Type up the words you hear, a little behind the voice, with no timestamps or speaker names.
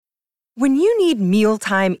When you need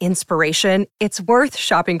mealtime inspiration, it's worth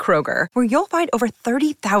shopping Kroger, where you'll find over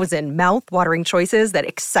 30,000 mouth-watering choices that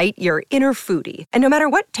excite your inner foodie. And no matter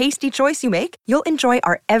what tasty choice you make, you'll enjoy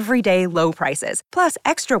our everyday low prices, plus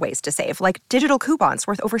extra ways to save, like digital coupons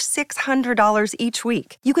worth over $600 each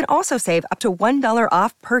week. You can also save up to $1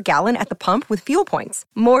 off per gallon at the pump with fuel points.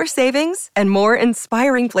 More savings and more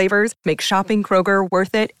inspiring flavors make shopping Kroger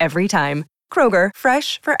worth it every time. Kroger,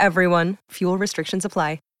 fresh for everyone. Fuel restrictions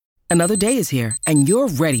apply. Another day is here, and you're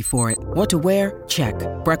ready for it. What to wear? Check.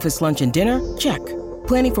 Breakfast, lunch, and dinner? Check.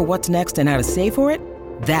 Planning for what's next and how to save for it?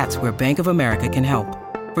 That's where Bank of America can help.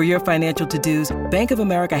 For your financial to-dos, Bank of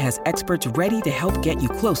America has experts ready to help get you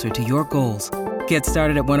closer to your goals. Get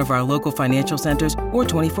started at one of our local financial centers or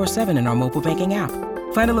 24/7 in our mobile banking app.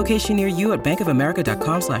 Find a location near you at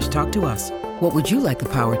bankofamerica.com/talktous. What would you like the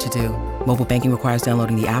power to do? Mobile banking requires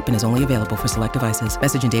downloading the app and is only available for select devices.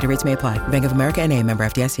 Message and data rates may apply. Bank of America N.A., member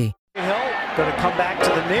FDIC. Hill going to come back to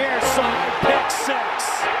the near side, pick six.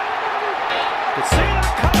 Casino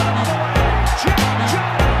coming all the way. Jack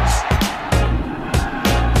Jones.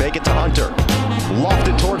 Fake it to Hunter.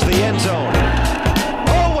 Lofted towards the end zone.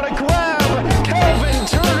 Oh, what a grab! Calvin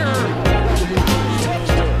Turner.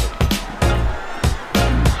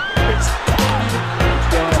 It's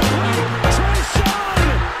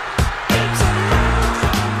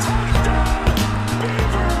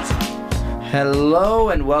Hello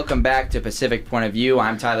and welcome back to Pacific Point of View.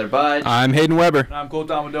 I'm Tyler Budge. I'm Hayden Weber. I'm Colt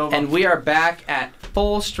Amadova. And we are back at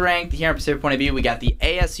full strength here on Pacific Point of View. We got the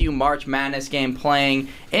ASU March Madness game playing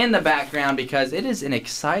in the background because it is an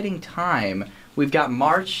exciting time. We've got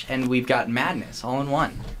March and we've got Madness all in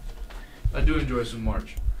one. I do enjoy some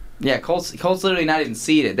March. Yeah, Colt's literally not even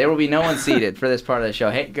seated. There will be no one seated for this part of the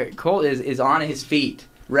show. Hey, Colt is on his feet,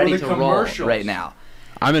 ready to roll right now.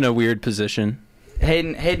 I'm in a weird position.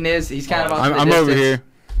 Hayden is. He's kind of off I'm the over here.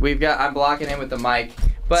 I'm blocking him with the mic.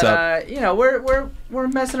 But we're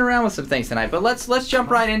messing around with some things tonight. But let's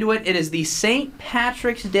jump right into it. It is the St.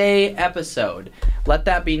 Patrick's Day episode. Let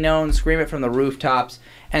that be known. Scream it from the rooftops.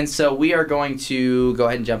 And so we are going to go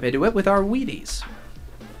ahead and jump into it with our Wheaties.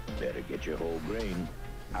 Better get your whole grain.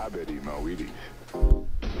 I better eat my Wheaties.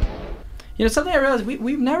 You know, something I realized,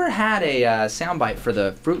 we've never had a soundbite for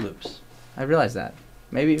the Fruit Loops. I realized that.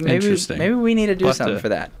 Maybe we need to do something for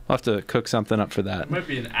that. We'll have to cook something up for that. It might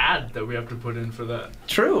be an ad that we have to put in for that.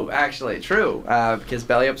 True. Because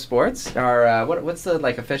Belly Up Sports are what's the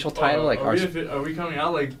official title? Are we coming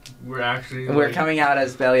out like we're actually? We're coming out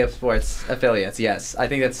as Belly Up Sports affiliates. Yes, I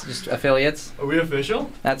think that's just affiliates. Are we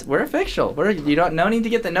official? We're official. No need to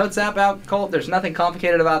get the Notes app out, Colt. There's nothing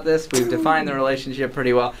complicated about this. We've defined the relationship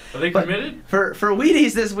pretty well. Are they committed? For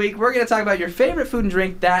Wheaties this week, we're going to talk about your favorite food and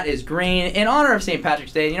drink that is green in honor of St. Patrick's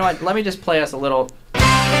Day. You know what? Let me just play us a little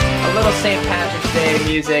St. Patrick's Day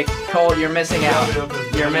music. Colt, you're missing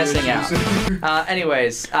out. You're missing out.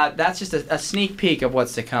 Anyways, that's just a sneak peek of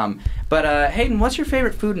what's to come. But Hayden, what's your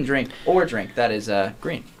favorite food and drink that is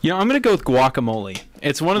green? You know, I'm going to go with guacamole.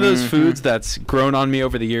 It's one of those foods that's grown on me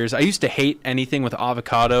over the years. I used to hate anything with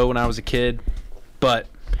avocado when I was a kid, but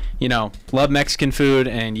love Mexican food,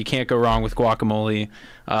 and you can't go wrong with guacamole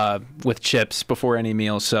with chips before any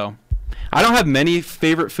meal. So I don't have many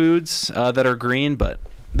favorite foods that are green, but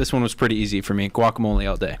this one was pretty easy for me. Guacamole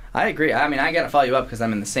all day. I agree. I mean, I got to follow you up because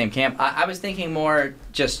I'm in the same camp. I was thinking more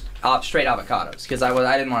just straight avocados because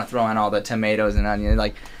I didn't want to throw in all the tomatoes and onions.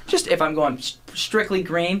 Just if I'm going strictly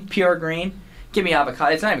green, pure green, give me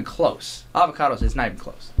avocado. It's not even close. Avocados is not even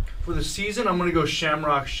close. For the season, I'm going to go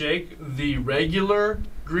Shamrock Shake. The regular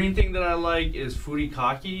green thing that I like is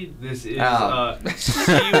furikake. This is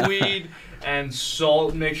seaweed and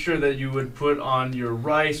salt mixture that you would put on your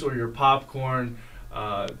rice or your popcorn.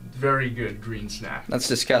 Very good green snack. That's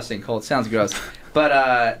disgusting, Colt. Sounds gross.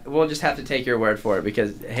 But we'll just have to take your word for it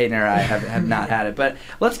because Hayden and I have not had it. But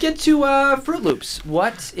let's get to Fruit Loops.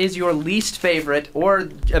 What is your least favorite or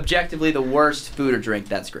objectively the worst food or drink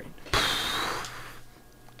that's green?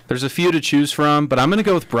 There's a few to choose from, but I'm going to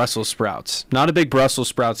go with Brussels sprouts. Not a big Brussels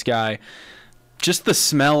sprouts guy. Just the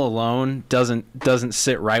smell alone doesn't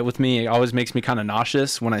sit right with me. It always makes me kind of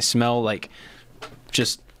nauseous when I smell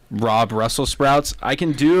just raw Brussels sprouts. I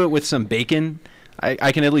can do it with some bacon.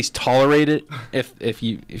 I can at least tolerate it if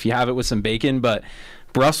you have it with some bacon, but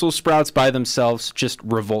Brussels sprouts by themselves, just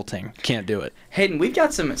revolting. Can't do it. Hayden, we've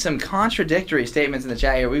got some contradictory statements in the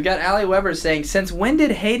chat here. We've got Allie Weber saying, since when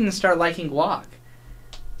did Hayden start liking guac?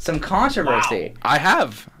 Some controversy. Wow. I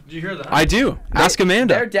have. Did you hear that? I do. Ask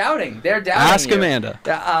Amanda. They're doubting. Ask you. Amanda.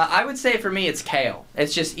 I would say for me it's kale.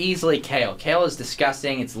 It's just easily kale. Kale is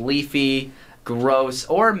disgusting. It's leafy, gross,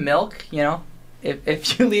 or milk,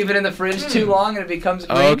 If you leave it in the fridge too long and it becomes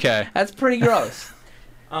green, Okay. that's pretty gross.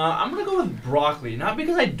 I'm going to go with broccoli. Not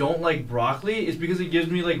because I don't like broccoli. It's because it gives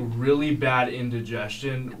me, like, really bad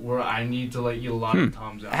indigestion where I need to, like, eat a lot of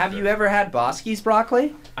Tums after. Have you ever had Bosky's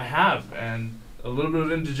broccoli? I have, and a little bit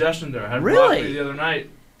of indigestion there. I had Really? broccoli the other night.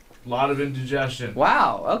 A lot of indigestion.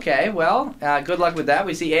 Wow. Okay. Well, good luck with that.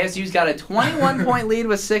 We see ASU's got a 21-point lead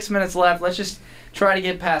with 6 minutes left. Let's just try to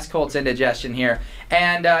get past Colt's indigestion here.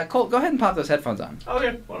 And, Colt, go ahead and pop those headphones on.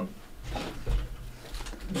 Okay. Well.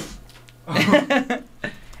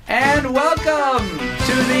 And welcome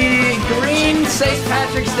to the Green St.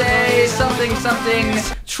 Patrick's Day something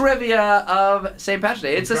trivia of St. Patrick's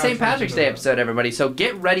Day. It's the St. Patrick's Day episode, everybody, so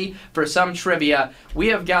get ready for some trivia. We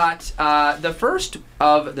have got the first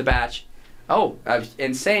of the batch. Oh,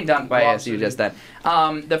 insane dunk by ASU just then.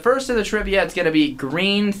 The first of the trivia, it's going to be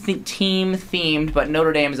green team themed, but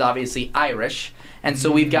Notre Dame is obviously Irish. And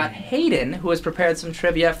so we've got Hayden, who has prepared some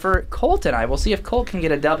trivia for Colt and I. We'll see if Colt can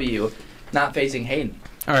get a W, not facing Hayden.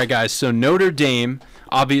 All right, guys. So Notre Dame,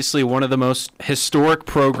 obviously one of the most historic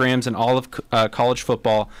programs in all of college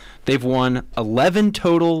football. They've won 11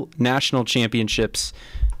 total national championships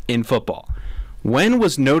in football. When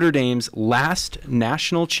was Notre Dame's last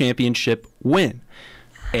national championship win?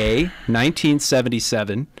 A,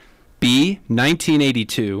 1977, B,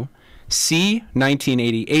 1982, C,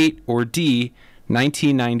 1988, or D,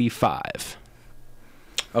 1995?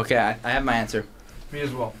 Okay, I have my answer. Me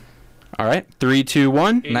as well. All right, 3, 2, 1.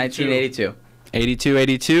 1982.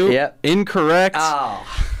 82. Yep. Incorrect. Oh.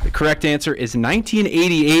 The correct answer is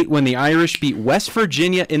 1988 when the Irish beat West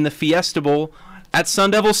Virginia in the Fiesta Bowl at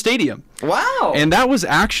Sun Devil Stadium. Wow. And that was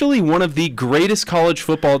actually one of the greatest college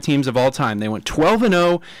football teams of all time. They went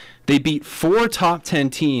 12-0. They beat 4 top 10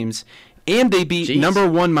 teams. And they beat number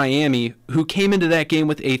 1 Miami, who came into that game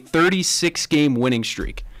with a 36-game winning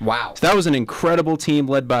streak. Wow. So that was an incredible team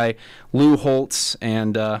led by Lou Holtz.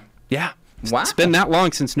 And, yeah. Wow. It's been that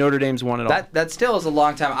long since Notre Dame's won it all. That still is a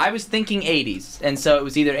long time. I was thinking 80s, and so it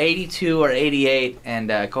was either 82 or 88,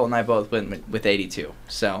 and Colt and I both went with 82.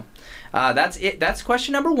 So that's it. That's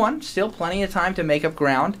question number 1. Still plenty of time to make up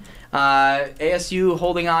ground. ASU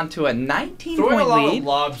holding on to a 19-point lead. Throwing a lot of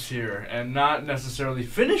lobs here, and not necessarily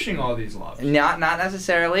finishing all these lobs. Not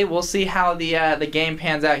necessarily. We'll see how the game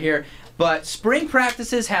pans out here. But spring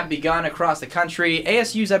practices have begun across the country.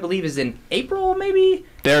 ASU's, I believe, is in April, maybe?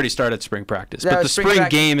 They already started spring practice, but the spring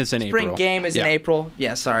game is in April. Spring game is in April.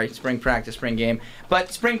 Yeah, sorry, spring practice, spring game.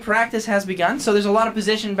 But spring practice has begun, so there's a lot of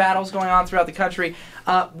position battles going on throughout the country.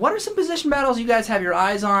 What are some position battles you guys have your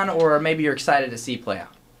eyes on, or maybe you're excited to see play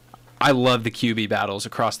out? I love the QB battles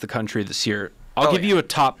across the country this year. I'll give you a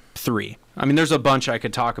top 3. I mean, there's a bunch I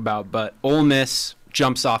could talk about, but Ole Miss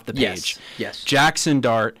jumps off the page. Yes. Jackson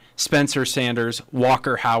Dart, Spencer Sanders,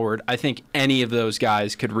 Walker Howard. I think any of those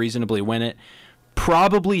guys could reasonably win it.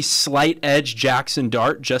 Probably slight edge Jackson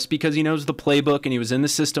Dart just because he knows the playbook and he was in the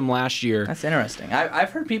system last year. That's interesting.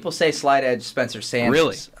 I've heard people say slight edge Spencer Sanders.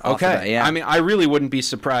 Really? Okay. That, yeah. I mean, I really wouldn't be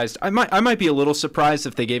surprised. I might be a little surprised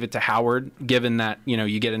if they gave it to Howard, given that,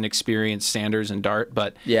 you get an experienced Sanders and Dart.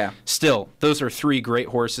 But yeah, still, those are 3 great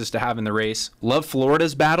horses to have in the race. Love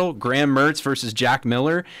Florida's battle, Graham Mertz versus Jack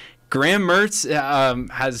Miller. Graham Mertz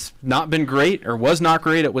has not been great, or was not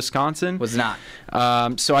great at Wisconsin. Was not.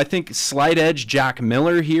 So I think slight edge Jack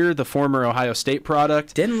Miller here, the former Ohio State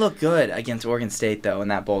product. Didn't look good against Oregon State, though, in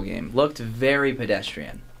that bowl game. Looked very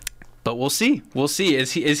pedestrian. But we'll see. We'll see.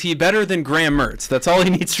 Is he better than Graham Mertz? That's all he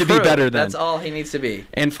needs to be better than. That's all he needs to be.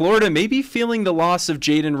 And Florida may be feeling the loss of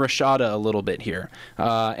Jaden Rashada a little bit here.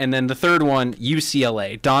 And then the third one,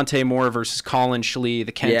 UCLA. Dante Moore versus Colin Schlee,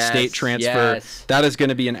 the Kent State transfer. Yes. That is going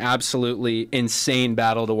to be an absolutely insane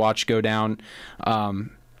battle to watch go down.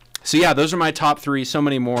 So, yeah, those are my top 3. So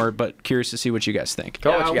many more, but curious to see what you guys think.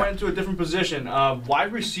 I went into a different position.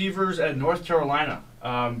 Wide receivers at North Carolina.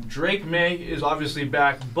 Drake May is obviously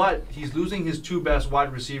back, but he's losing his 2 best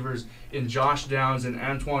wide receivers in Josh Downs and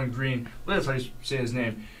Antoine Green. That's how you say his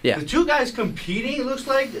name. Yeah. The 2 guys competing, it looks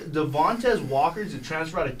like Devontae Walker is a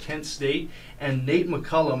transfer out of Kent State, and Nate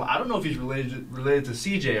McCullum. I don't know if he's related to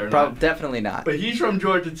CJ or not. Definitely not. But he's from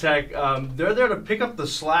Georgia Tech. They're there to pick up the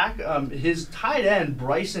slack. His tight end,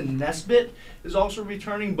 Bryson Nesbitt, is also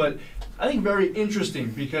returning, but I think very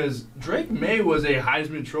interesting because Drake May was a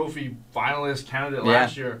Heisman Trophy finalist candidate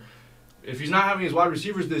last year. If he's not having his wide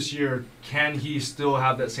receivers this year, can he still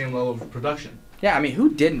have that same level of production? Yeah, I mean,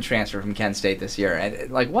 who didn't transfer from Kent State this year?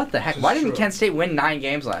 And, what the heck? Why didn't Kent State win 9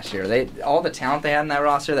 games last year? All the talent they had in that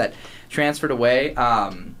roster that transferred away.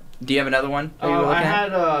 Do you have another one? I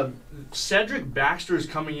had Cedric Baxter is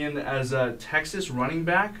coming in as a Texas running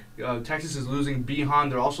back. Texas is losing Behan.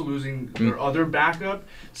 They're also losing their other backup.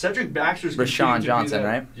 Cedric Baxter's Rashawn Johnson,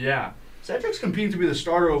 right? Yeah. Cedric's competing to be the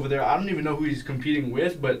starter over there. I don't even know who he's competing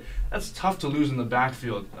with, but that's tough to lose in the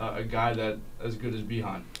backfield, a guy that as good as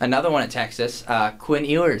Behan. Another one at Texas, Quinn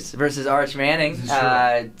Ewers versus Arch Manning.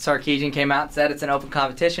 Sarkisian came out and said it's an open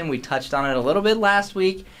competition. We touched on it a little bit last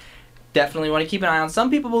week. Definitely want to keep an eye on.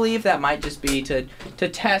 Some people believe that might just be to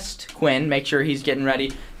test Quinn, make sure he's getting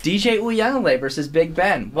ready. DJ Uiagalelei versus Big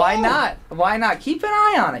Ben. Why not? Why not? Keep an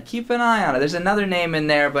eye on it. Keep an eye on it. There's another name in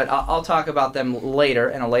there, but I'll talk about them later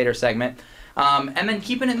in a later segment. And then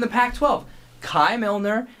keeping it in the Pac-12. Kai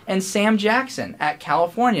Milner and Sam Jackson at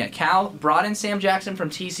California. Cal brought in Sam Jackson from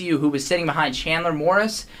TCU, who was sitting behind Chandler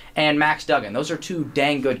Morris and Max Duggan. Those are two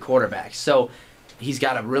dang good quarterbacks. So he's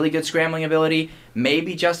got a really good scrambling ability.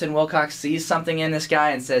 Maybe Justin Wilcox sees something in this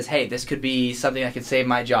guy and says, hey, this could be something that could save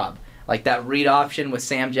my job. Like that read option with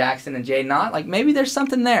Sam Jackson and Jay Knott. Like maybe there's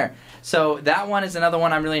something there. So that one is another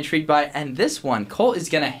one I'm really intrigued by. And this one, Colt is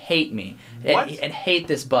going to hate me and hate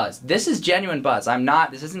this buzz. This is genuine buzz.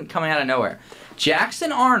 This isn't coming out of nowhere.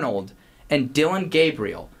 Jackson Arnold and Dylan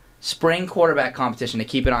Gabriel. Spring quarterback competition to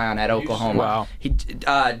keep an eye on at Oklahoma.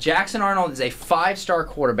 Wow. Jackson Arnold is a 5-star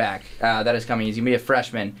quarterback that is coming. He's going to be a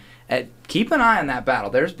freshman. Keep an eye on that battle.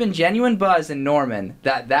 There's been genuine buzz in Norman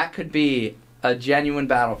that could be a genuine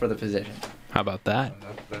battle for the position. How about that?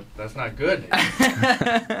 That's not good.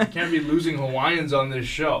 You can't be losing Hawaiians on this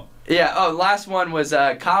show. Yeah, last one was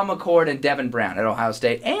Kyle McCord and Devin Brown at Ohio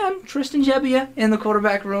State. And Tristan Gebbia in the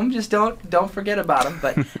quarterback room. Just don't forget about him.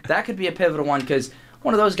 But that could be a pivotal one because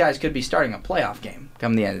one of those guys could be starting a playoff game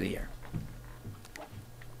come the end of the year.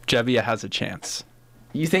 Gebbia has a chance.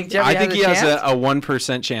 You think Gebbia I think he has chance? a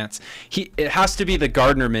 1% chance. It has to be the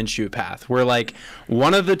Gardner Minshew path, where like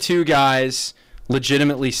one of the two guys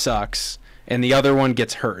legitimately sucks and the other one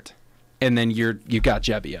gets hurt, and then you got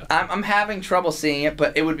Gebbia. I'm having trouble seeing it,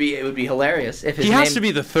 but it would be hilarious if his he has to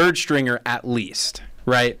be the third stringer at least,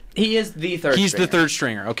 right? He is the third. He's stringer. the third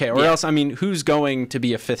stringer, okay. Or else, I mean, who's going to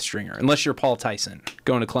be a fifth stringer unless you're Paul Tyson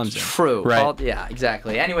going to Clemson? True. Right? Yeah,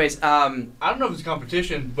 exactly. Anyways, I don't know if it's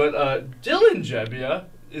competition, but Dylan Gebbia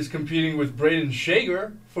is competing with Braden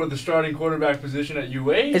Shager for the starting quarterback position at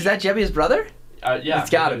UA. Is that Jebbia's brother? Yeah. It's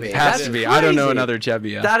got to be. It has That's to be. crazy. I don't know another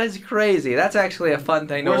Gebbia. That is crazy. That's actually a fun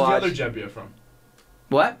thing to watch. Where's the other Gebbia from?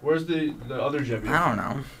 What? Where's the other Gebbia I don't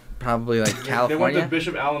know. Probably like California. They went to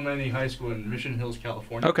Bishop Alemany High School in Mission Hills,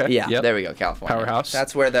 California. Okay. Yeah, Yep. there we go, California. Powerhouse.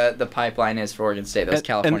 That's where the pipeline is for Oregon State, those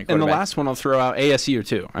California quarterbacks. And the last one I'll throw out, ASU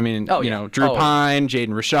too. I mean, Drew Oh. Pine, Jaden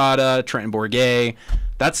Rashada, Trenton Bourguet.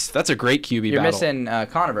 That's a great QB You're battle. missing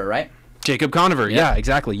Conover, right? Jacob Conover, yeah,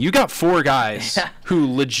 exactly. You got 4 guys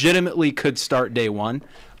who legitimately could start day one.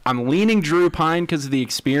 I'm leaning Drew Pine because of the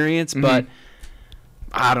experience, but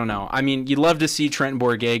I don't know. I mean, you'd love to see Trenton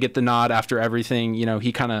Bourguet get the nod after everything. You know,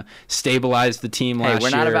 he kind of stabilized the team last year. Hey,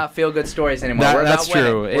 we're not about feel-good stories anymore. We're that's about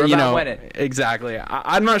true. winning. We're about winning. Exactly.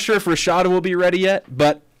 I'm not sure if Rashada will be ready yet,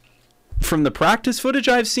 but from the practice footage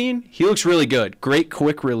I've seen, he looks really good. Great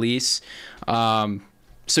quick release.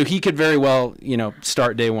 So he could very well,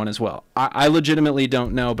 start day one as well. I legitimately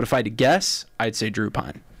don't know, but if I had to guess, I'd say Drew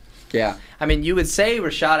Pine. Yeah. I mean, you would say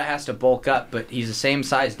Rashada has to bulk up, but he's the same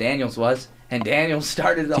size Daniels was, and Daniels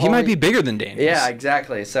started the whole... He might be bigger than Daniels. Yeah,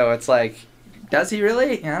 exactly. So it's like, does he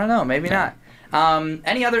really? I don't know. Maybe not.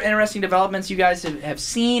 Any other interesting developments you guys have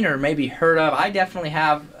seen or maybe heard of? I definitely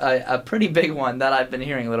have a pretty big one that I've been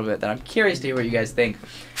hearing a little bit that I'm curious to hear what you guys think.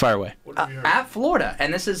 Fire away. At Florida,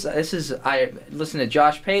 and this is I listened to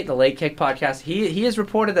Josh Pate, the Late Kick podcast. He has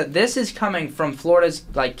reported that this is coming from Florida's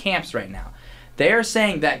camps right now. They are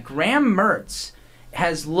saying that Graham Mertz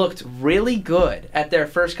has looked really good at their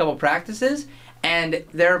first couple practices, and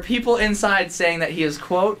there are people inside saying that he is,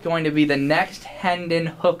 quote, going to be the next Hendon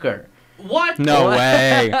Hooker. What? No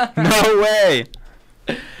way. No way.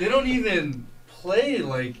 They don't even play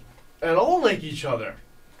at all like each other.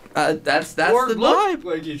 That's or the look vibe.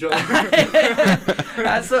 like each other.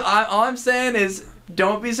 All I'm saying is,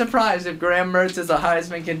 don't be surprised if Graham Mertz is a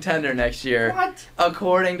Heisman contender next year. What?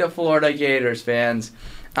 According to Florida Gators fans.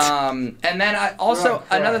 And then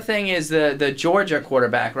another thing is the Georgia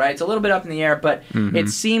quarterback, right? It's a little bit up in the air, but it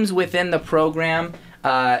seems within the program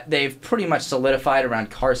they've pretty much solidified around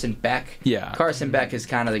Carson Beck. Yeah. Carson Beck is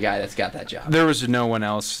kind of the guy that's got that job. There was no one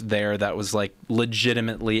else there that was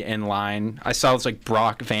legitimately in line. I saw it was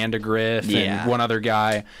Brock Vandegrift and one other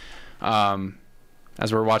guy.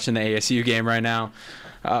 As we're watching the ASU game right now.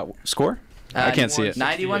 Score? I can't see it.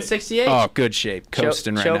 91-68. Oh, good shape.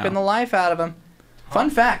 Coasting right now. Choking the life out of him. Fun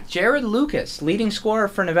fact, Jared Lucas, leading scorer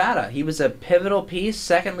for Nevada. He was a pivotal piece,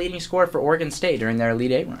 second leading scorer for Oregon State during their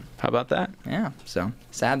Elite Eight run. How about that? Yeah, so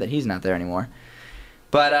sad that he's not there anymore.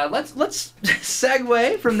 But let's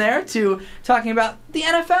segue from there to talking about the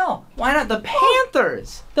NFL. Why not the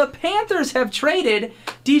Panthers? The Panthers have traded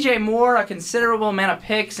DJ Moore a considerable amount of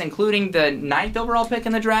picks, including the 9th overall pick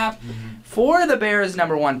in the draft, for the Bears'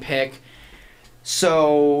 number 1 pick.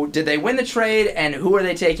 So, did they win the trade, and who are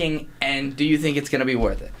they taking, and do you think it's going to be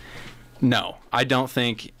worth it? No, I don't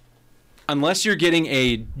think. Unless you're getting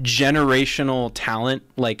a generational talent,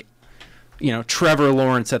 like, Trevor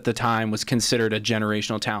Lawrence at the time was considered a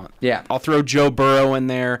generational talent. Yeah. I'll throw Joe Burrow in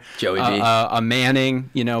there. Joey G. A Manning,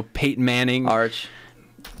 Peyton Manning. Arch.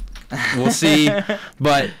 We'll see.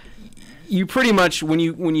 But you pretty much, when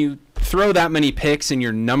you throw that many picks and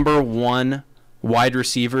your number 1 wide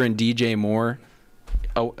receiver in DJ Moore,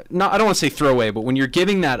 I don't want to say throw away, but when you're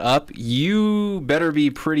giving that up, you better be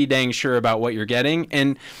pretty dang sure about what you're getting.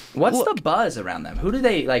 And what's the buzz around them? Who do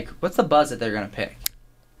they like? What's the buzz that they're going to pick?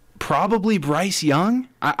 Probably Bryce Young.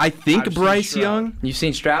 I think Bryce Young. You've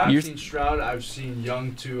seen Stroud? I've seen Stroud. I've seen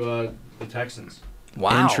Young to the Texans.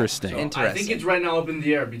 Wow. Interesting. So I think it's right now up in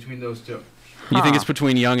the air between those two. You think it's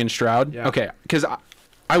between Young and Stroud? Yeah. Okay, because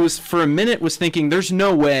I was for a minute was thinking there's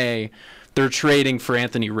no way they're trading for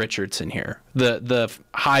Anthony Richardson here. The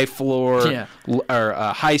high floor or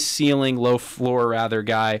high ceiling, low floor rather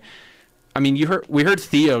guy. I mean, we heard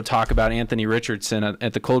Theo talk about Anthony Richardson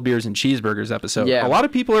at the Cold Beers and Cheeseburgers episode. Yeah. A lot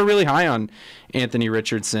of people are really high on Anthony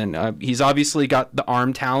Richardson. He's obviously got the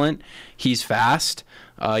arm talent. He's fast.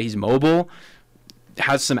 He's mobile.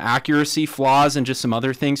 Has some accuracy flaws and just some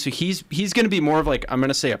other things. So he's going to be more of like, I'm going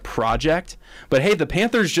to say, a project. But hey, the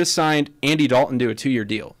Panthers just signed Andy Dalton to a 2-year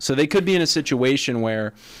deal. So they could be in a situation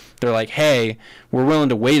where they're like, hey, we're willing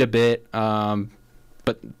to wait a bit.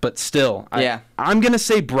 But still, I'm going to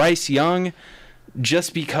say Bryce Young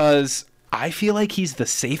just because I feel like he's the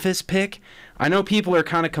safest pick. I know people are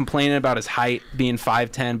kind of complaining about his height being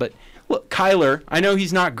 5'10", but look, Kyler, I know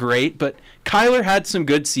he's not great, but Kyler had some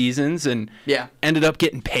good seasons and ended up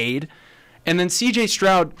getting paid. And then C.J.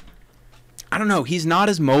 Stroud, I don't know, he's not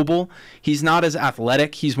as mobile. He's not as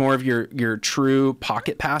athletic. He's more of your true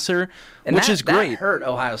pocket passer, which is great. That hurt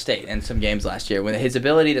Ohio State in some games last year when his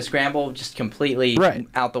ability to scramble just completely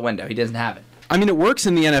out the window. He doesn't have it. I mean, it works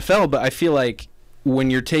in the NFL, but I feel like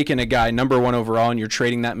when you're taking a guy number 1 overall and you're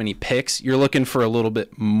trading that many picks, you're looking for a little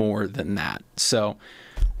bit more than that. So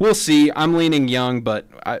we'll see. I'm leaning Young, but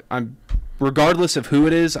I'm regardless of who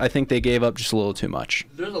it is, I think they gave up just a little too much.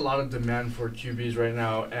 There's a lot of demand for QBs right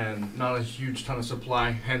now and not a huge ton of supply,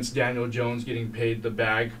 hence Daniel Jones getting paid the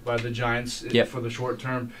bag by the Giants for the short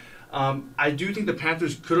term. I do think the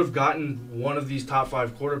Panthers could have gotten one of these top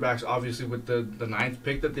 5 quarterbacks, obviously, with the 9th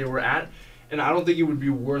pick that they were at. And I don't think it would be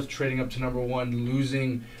worth trading up to number 1,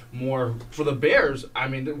 losing more. For the Bears, I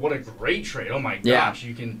mean, what a great trade. Oh, my gosh.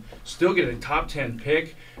 You can still get a top 10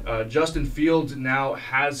 pick. Justin Fields now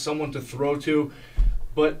has someone to throw to.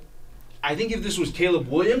 But I think if this was Caleb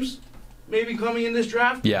Williams maybe coming in this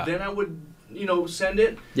draft, then I would, send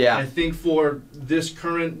it. Yeah. I think for this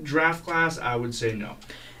current draft class, I would say no.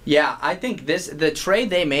 Yeah, I think the trade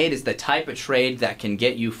they made is the type of trade that can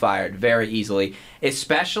get you fired very easily,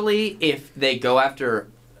 especially if they go after.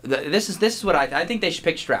 This is what I think they should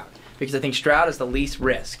pick Stroud, because I think Stroud is the least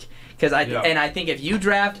risk. And I think if you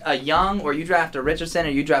draft a Young or you draft a Richardson or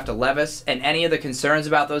you draft a Levis, and any of the concerns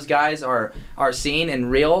about those guys are seen in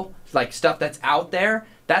real, like stuff that's out there,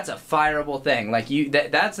 that's a fireable thing. Like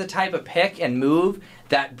that's the type of pick and move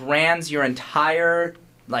that brands your entire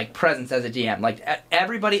presence as a GM. Like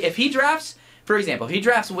everybody, if he drafts, for example, if he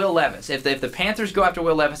drafts Will Levis, if the Panthers go after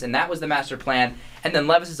Will Levis and that was the master plan, and then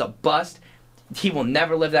Levis is a bust, he will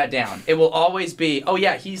never live that down. It will always be, oh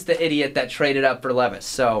yeah, he's the idiot that traded up for Levis.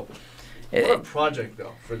 So, what a project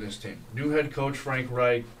though for this team. New head coach Frank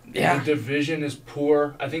Reich. Yeah. The division is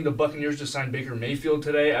poor. I think the Buccaneers just signed Baker Mayfield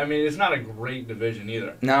today. I mean, it's not a great division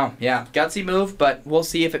either. No, yeah. Gutsy move, but we'll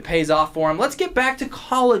see if it pays off for him. Let's get back to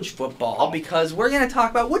college football because we're going to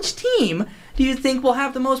talk about which team do you think will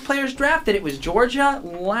have the most players drafted. It was Georgia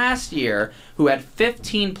last year who had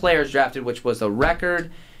 15 players drafted, which was a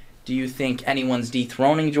record. Do you think anyone's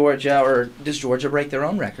dethroning Georgia, or does Georgia break their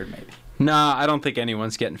own record maybe? Nah, I don't think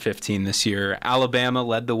anyone's getting 15 this year. Alabama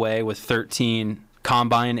led the way with 13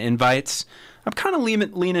 combine invites. I'm kind of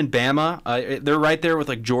leaning Bama. They're right there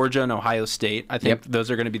with Georgia and Ohio State. I think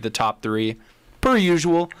those are going to be the top 3 per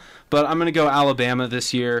usual, but I'm going to go Alabama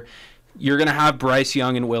this year. You're going to have Bryce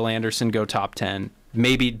Young and Will Anderson go top 10.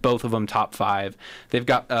 maybe both of them top 5. They've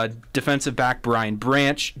got defensive back Brian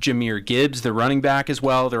Branch, Jahmyr Gibbs, the running back as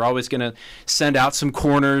well. They're always going to send out some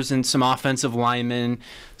corners and some offensive linemen,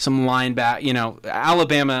 some lineback. You know,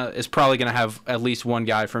 Alabama is probably going to have at least one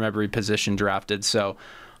guy from every position drafted. So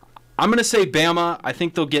I'm going to say Bama. I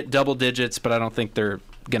think they'll get double digits, but I don't think they're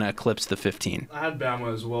going to eclipse the 15. I had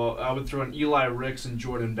Bama as well. I would throw in Eli Ricks and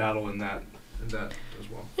Jordan Battle in that as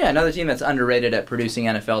well. Yeah, another team that's underrated at producing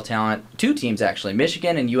NFL talent. 2 teams, actually,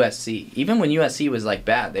 Michigan and USC. Even when USC was, like,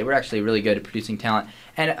 bad, they were actually really good at producing talent.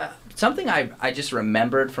 And something I just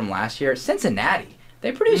remembered from last year, Cincinnati.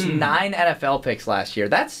 They produced 9 NFL picks last year.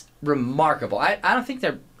 That's remarkable. I don't think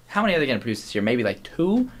they're... How many are they going to produce this year? Maybe, like,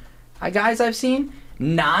 2 guys I've seen?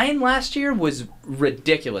 9 last year was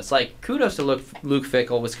ridiculous. Like, kudos to Luke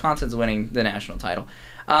Fickell. Wisconsin's winning the national title.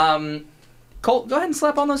 Colt, go ahead and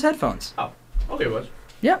slap on those headphones. Oh, okay, Wes.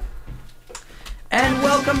 Yep. And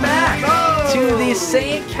welcome back to the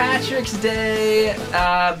St. Patrick's Day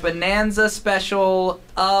Bonanza special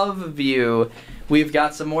of View. We've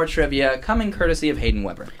got some more trivia coming courtesy of Hayden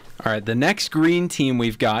Weber. All right, the next green team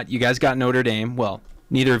we've got, you guys got Notre Dame. Well,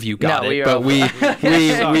 neither of you got it, but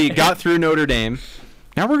we got through Notre Dame.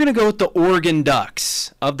 Now we're going to go with the Oregon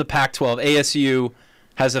Ducks of the Pac-12. ASU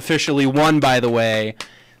has officially won, by the way.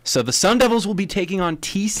 So the Sun Devils will be taking on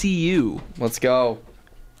TCU. Let's go.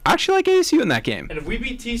 I actually like ASU in that game. And if we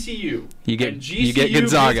beat TCU, you get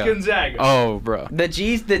Gonzaga. Oh, bro. The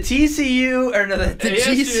TCU or no, the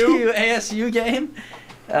GCU ASU game.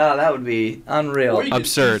 Oh, that would be unreal. Or you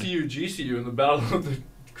absurd. TCU GCU in the battle of the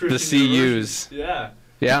Christian CUs. Universities.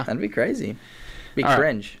 Yeah. That'd be crazy. Be all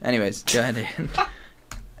cringe. Right. Anyways, go ahead.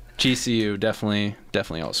 GCU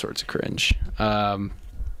definitely all sorts of cringe.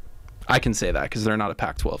 I can say that because they're not a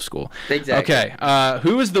Pac-12 school. Exactly. Okay.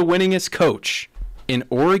 Who is the winningest coach in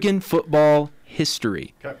Oregon football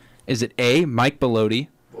history? Okay. Is it A, Mike Bellotti,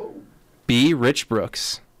 B, Rich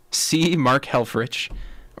Brooks, C, Mark Helfrich,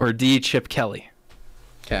 or D, Chip Kelly?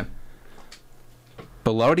 Okay.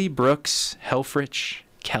 Bellotti, Brooks, Helfrich,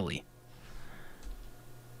 Kelly.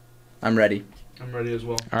 I'm ready. I'm ready as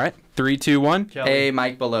well. All right. 3, 2, 1. Kelly. A,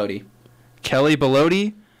 Mike Bellotti. Kelly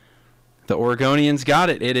Bellotti. The Oregonians got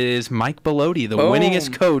it. It is Mike Bellotti, the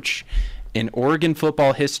winningest coach in Oregon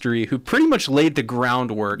football history, who pretty much laid the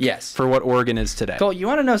groundwork for what Oregon is today. Cole, you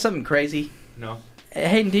want to know something crazy? No.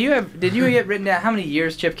 Hayden, did you get written down how many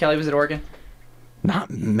years Chip Kelly was at Oregon? Not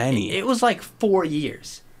many. It was like 4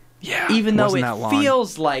 years. Yeah. Even though it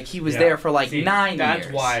feels like he was there for like 9 years.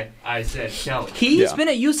 That's why I said Kelly. He's been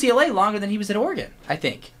at UCLA longer than he was at Oregon, I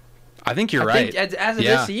think. I think you're right. As of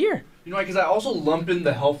this year. You know, because I also lump in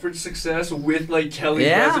the Helfrich success with like Kelly's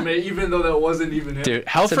resume, even though that wasn't even him. Dude,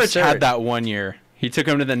 Helfrich had that 1 year. He took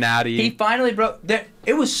him to the Natty. He finally broke.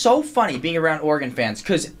 It was so funny being around Oregon fans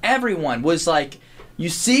because everyone was like, "You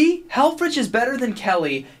see, Helfrich is better than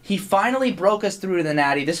Kelly. He finally broke us through to the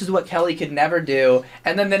Natty. This is what Kelly could never do."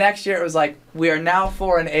 And then the next year it was like, "We are now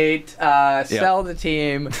 4-8. Sell the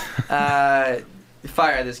team.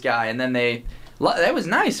 Fire this guy." And then that was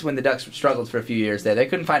nice when the Ducks struggled for a few years there. They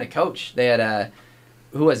couldn't find a coach. They had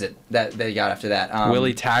who was it that they got after that?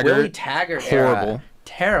 Willie Taggart. Willie Taggart. Horrible. Era.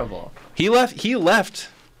 Terrible. He left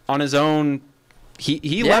on his own.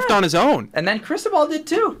 He left on his own. And then Cristobal did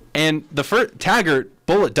too. And the first Taggart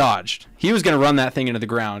bullet dodged. He was going to run that thing into the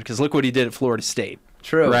ground because look what he did at Florida State.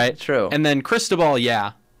 True. Right? True. And then Cristobal,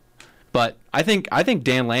 but I think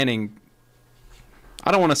Dan Lanning,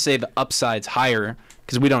 I don't want to say the upside's higher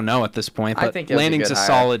because we don't know at this point, but Lanning's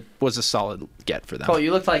was a solid get for them. Cole,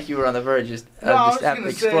 you looked like you were on the verge of I was going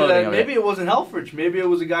to say that maybe it. it wasn't Helfrich. Maybe it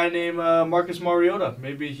was a guy named Marcus Mariota.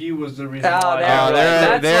 Maybe he was the reason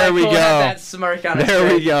why. There we go. That smirk on his face.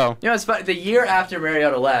 There we go. You know, it's funny. The year after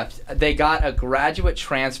Mariota left, they got a graduate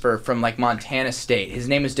transfer from like Montana State. His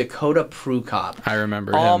name is Dakota Prukop. I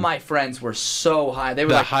remember All him. my friends were so high. They were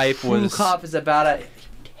the like, hype Prukop is about a...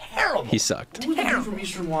 Terrible. He sucked. Who was the dude from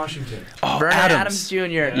Eastern Washington? Oh, Vernon Adams Jr.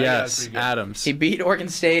 Yes, Adams. He beat Oregon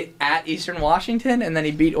State at Eastern Washington, and then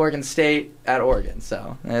he beat Oregon State at Oregon.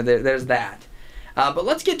 So there's that. But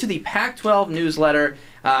let's get to the Pac-12 newsletter.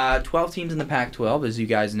 12 teams in the Pac-12, as you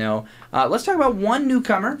guys know. Let's talk about one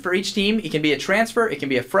newcomer for each team. It can be a transfer, it can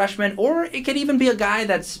be a freshman, or it could even be a guy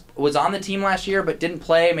that was on the team last year but didn't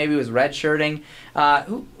play, maybe was redshirting.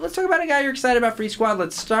 Let's talk about a guy you're excited about for each squad.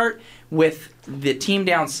 Let's start with the team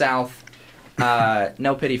down south.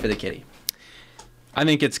 No pity for the kitty. I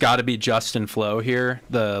think it's got to be Justin Flo here,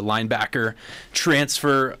 the linebacker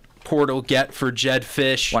transfer portal get for Jed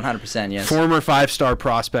Fish. 100%, yes. Former 5-star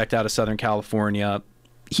prospect out of Southern California.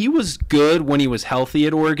 he was good when he was healthy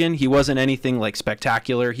at Oregon. He wasn't anything like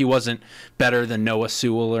spectacular. He wasn't better than Noah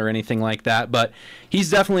Sewell or anything like that. But he's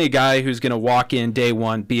definitely a guy who's going to walk in day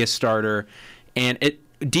one, be a starter. And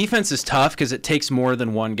defense is tough because it takes more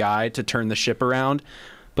than one guy to turn the ship around.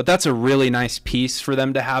 But that's a really nice piece for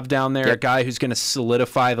them to have down there, a guy who's going to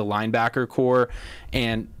solidify the linebacker core.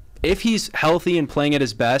 And if he's healthy and playing at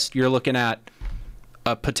his best, you're looking at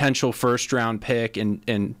a potential first-round pick and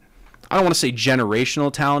I don't want to say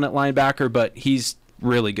generational talent at linebacker, but he's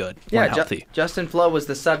really good when healthy. Justin Flo was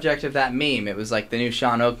the subject of that meme. It was like the new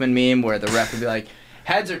Sean Oakman meme where the ref would be like,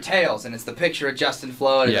 heads or tails, and it's the picture of Justin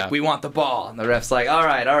Flo, and like, we want the ball. And the ref's like, all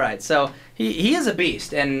right. So he is a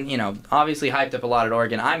beast, and, obviously hyped up a lot at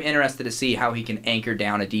Oregon. I'm interested to see how he can anchor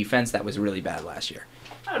down a defense that was really bad last year.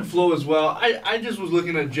 I had Flo as well. I just was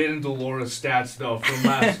looking at Jaden Delora's stats, though,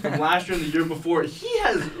 from last year and the year before. He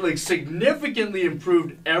has, significantly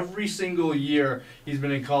improved every single year he's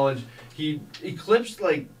been in college. He eclipsed,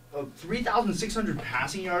 3,600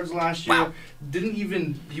 passing yards last year. Wow.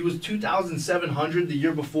 He was 2,700 the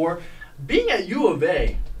year before. Being at U of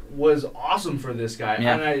A was awesome for this guy.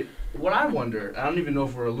 Yeah. And what I wonder, I don't even know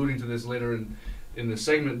if we're alluding to this later in the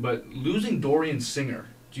segment, but losing Dorian Singer,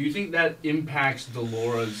 do you think that impacts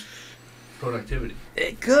Delora's productivity?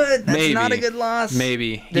 It could. That's not a good loss.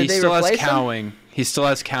 Maybe. He still has Cowing. He still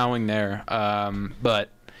has Cowing there, but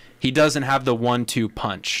he doesn't have the 1-2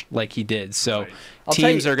 punch like he did. So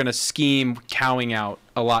teams are going to scheme Cowing out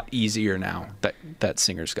a lot easier now that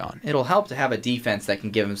Singer's gone. It'll help to have a defense that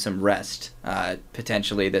can give him some rest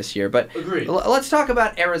potentially this year. But agreed. Let's talk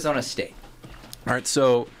about Arizona State. All right,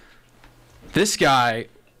 so this guy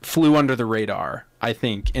flew under the radar, I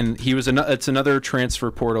think, and it's another transfer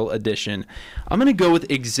portal addition. I'm going to go with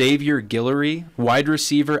Xavier Guillory, wide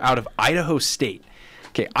receiver out of Idaho State.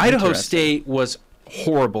 Okay, Idaho State was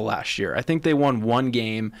horrible last year. I think they won one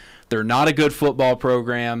game. They're not a good football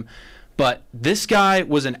program, but this guy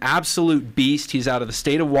was an absolute beast. He's out of the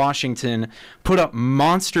state of Washington, put up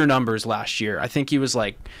monster numbers last year. I think he was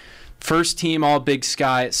first team All Big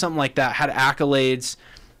Sky, something like that, had accolades.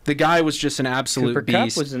 The guy was just an absolute Cooper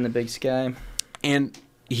beast. Kupp was in the Big Sky. And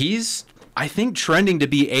he's, I think, trending to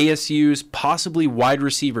be ASU's possibly wide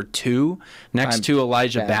receiver 2 next to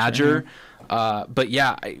Elijah Badger. But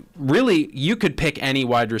yeah, really, you could pick any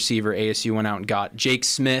wide receiver ASU went out and got. Jake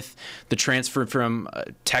Smith, the transfer from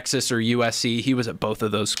Texas or USC, he was at both of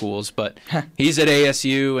those schools, but he's at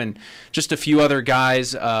ASU, and just a few other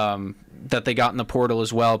guys that they got in the portal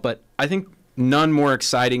as well. But I think none more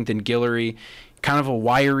exciting than Guillory. Kind of a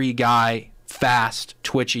wiry guy, fast,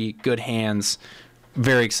 twitchy, good hands.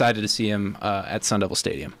 Very excited to see him at Sun Devil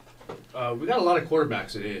Stadium. We got a lot of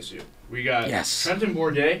quarterbacks at ASU. We got Trenton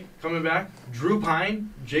Bourguet coming back, Drew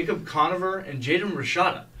Pine, Jacob Conover, and Jaden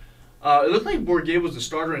Rashada. It looked like Bourguet was the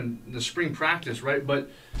starter in the spring practice, right? But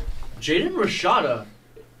Jaden Rashada,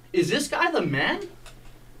 is this guy the man?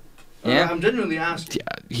 Yeah. I'm genuinely asking.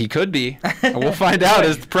 Yeah, he could be. We'll find out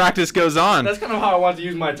as the practice goes on. That's kind of how I want to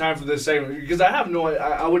use my time for this segment, because I have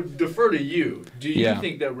I would defer to you. Do you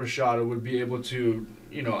think that Rashada would be able to,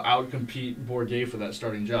 outcompete Bourguet for that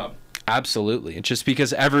starting job? Absolutely. It's just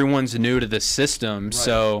because everyone's new to this system. Right.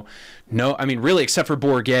 So, no, I mean, really, except for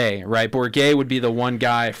Bourguet, right? Bourguet would be the one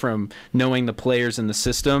guy from knowing the players in the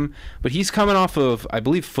system. But he's coming off of, I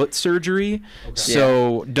believe, foot surgery. Okay.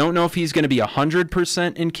 So, don't know if he's going to be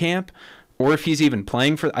 100% in camp or if he's even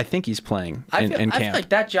playing for. I think he's playing in camp. I feel like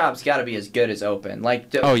that job's got to be as good as open.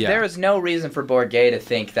 There is no reason for Bourguet to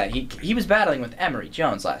think that he was battling with Emory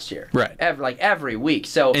Jones last year. Right. Every week.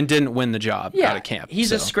 So and didn't win the job out of camp.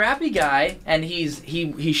 He's a scrappy guy, and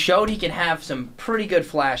he showed he can have some pretty good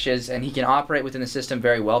flashes, and he can operate within the system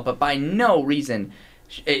very well, but by no reason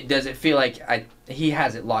does it feel like he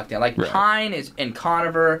has it locked down. Right. Pine and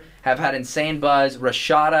Conover have had insane buzz.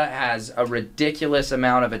 Rashada has a ridiculous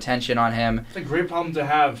amount of attention on him. It's a great problem to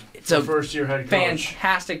have. It's a first-year head coach.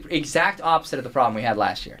 Fantastic. Exact opposite of the problem we had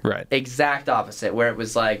last year. Right. Exact opposite, where it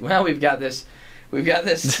was like, well, we've got this.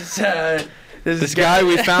 This guy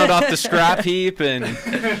we found off the scrap heap and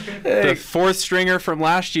the fourth stringer from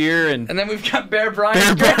last year. And then we've got Bear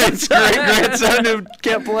Bryant's great grandson who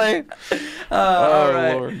can't play. All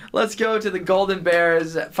right. Lord. Let's go to the Golden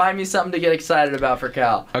Bears. Find me something to get excited about for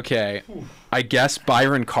Cal. Okay. I guess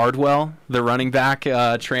Byron Cardwell, the running back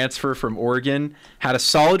transfer from Oregon, had a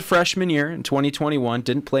solid freshman year in 2021.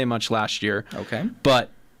 Didn't play much last year. Okay.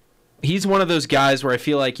 But he's one of those guys where I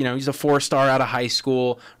feel like, he's a 4-star out of high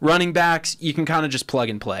school. Running backs, you can kind of just plug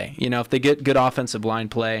and play. If they get good offensive line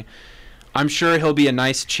play, I'm sure he'll be a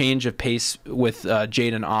nice change of pace with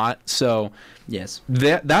Jaden Ott. So Yes.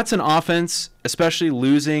 That's an offense, especially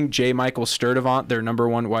losing J. Michael Sturdivant, their number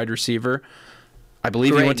 1 wide receiver. I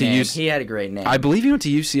believe he went to He had a great name. I believe he went to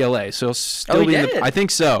UCLA, so he'll still be in the, I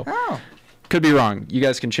think so. Oh. Could be wrong. You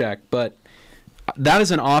guys can check, but that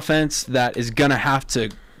is an offense that is going to have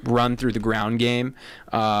to run through the ground game,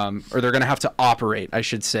 or they're going to have to operate, I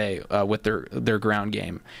should say, with their ground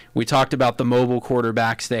game. We talked about the mobile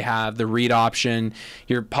quarterbacks they have, the read option.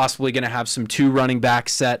 You're possibly going to have some 2 running back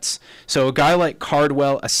sets. So a guy like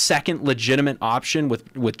Cardwell, a second legitimate option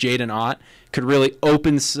with Jaden Ott, could really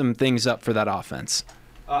open some things up for that offense.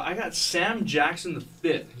 I got Sam Jackson the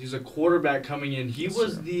 5th. He's a quarterback coming in. He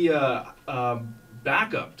was the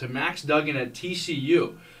backup to Max Duggan at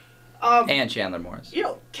TCU. And Chandler Morris.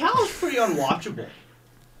 Cal's pretty unwatchable.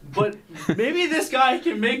 But maybe this guy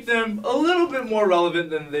can make them a little bit more relevant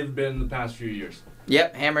than they've been in the past few years.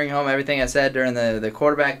 Yep, hammering home everything I said during the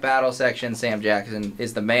quarterback battle section. Sam Jackson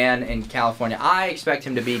is the man in California. I expect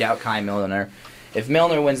him to beat out Kai Milner. If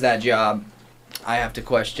Milner wins that job, I have to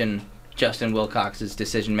question Justin Wilcox's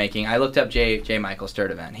decision-making. I looked up J. Michael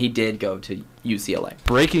Sturdivant. He did go to UCLA.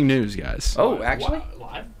 Breaking news, guys. Oh, actually?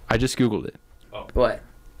 Live? I just Googled it. Oh. What?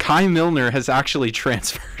 Kai Milner has actually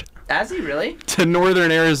transferred. Has he really? To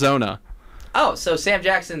Northern Arizona. Oh, so Sam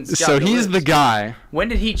Jackson's So he's the guy. When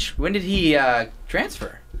did he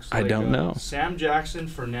transfer? I don't know. Sam Jackson,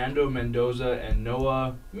 Fernando Mendoza, and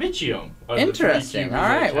Noah Mitchell. Interesting. All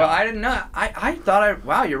right. Well, I didn't know. I thought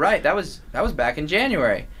wow, you're right. That was back in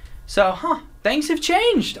January. So, things have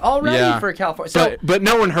changed already for California. So, but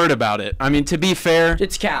no one heard about it. I mean, to be fair,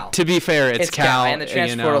 it's Cal. To be fair, it's Cal. And the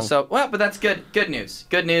transfer portal. So, but that's good. Good news.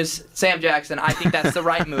 Good news. Sam Jackson, I think that's the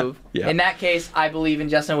right move. Yeah. In that case, I believe in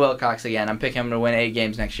Justin Wilcox again. I'm picking him to win 8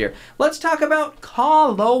 games next year. Let's talk about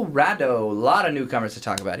Colorado. A lot of newcomers to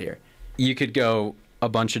talk about here. You could go a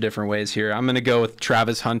bunch of different ways here. I'm going to go with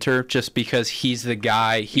Travis Hunter just because he's the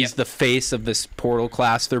guy. He's the face of this portal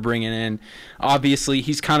class they're bringing in. Obviously,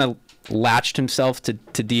 he's kind of latched himself to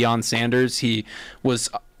Deion Sanders. He was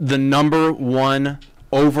the number 1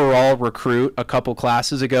 overall recruit a couple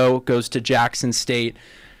classes ago, goes to Jackson State.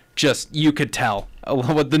 Just, you could tell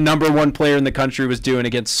what the number 1 player in the country was doing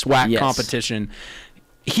against SWAC competition.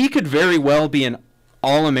 He could very well be an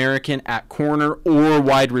All-American at corner or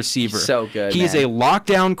wide receiver. So good, He's a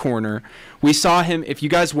lockdown corner. We saw him, if you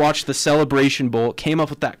guys watched the Celebration Bowl, came up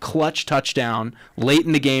with that clutch touchdown late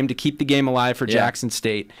in the game to keep the game alive for Jackson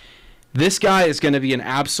State. This guy is going to be an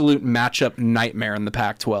absolute matchup nightmare in the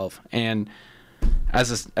Pac-12. And as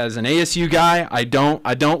an ASU guy, I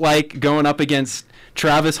don't like going up against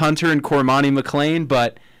Travis Hunter and Cormani McClain,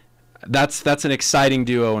 but that's an exciting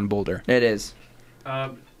duo in Boulder. It is.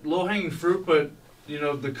 Low-hanging fruit, but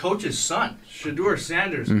the coach's son, Shedeur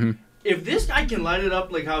Sanders. Mm-hmm. If this guy can light it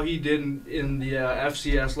up like how he did in the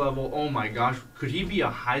FCS level, oh my gosh, could he be a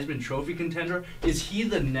Heisman Trophy contender? Is he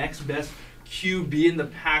the next best QB in the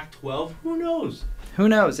Pac-12? Who knows? Who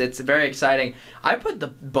knows? It's very exciting. I put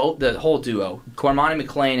the whole duo, Cormani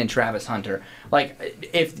McClain and Travis Hunter. Like,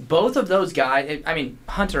 if both of those guys, I mean,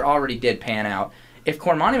 Hunter already did pan out. If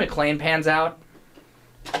Cormani McClain pans out,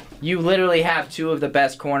 you literally have 2 of the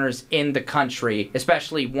best corners in the country,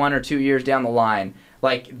 especially 1 or 2 years down the line.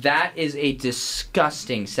 Like, that is a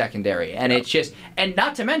disgusting secondary. And it's just, and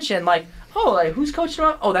not to mention, who's coaching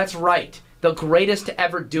them up? Oh, that's right. The greatest to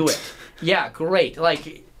ever do it. Yeah, great.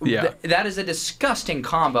 That is a disgusting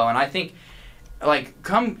combo. And I think,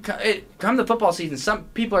 come the football season, some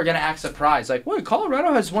people are going to act surprised. Like, wait,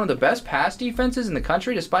 Colorado has one of the best pass defenses in the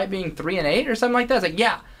country despite being 3-8 or something like that. It's like,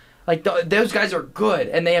 yeah. Those guys are good,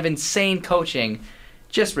 and they have insane coaching.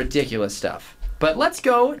 Just ridiculous stuff. But let's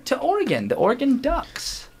go to Oregon, the Oregon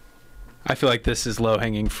Ducks. I feel like this is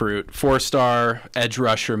low-hanging fruit. 4-star edge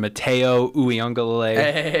rusher Mateo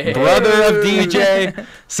Uiagalelei, brother of DJ.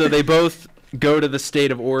 So they both go to the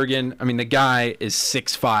state of Oregon. I mean, the guy is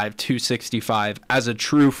 6'5", 265 as a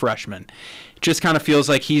true freshman. Just kind of feels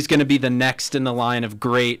like he's going to be the next in the line of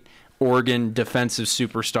great Oregon defensive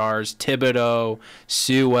superstars. Thibodeau,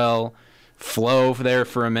 Sewell, Flo there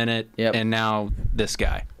for a minute, and now this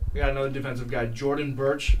guy. We got another defensive guy, Jordan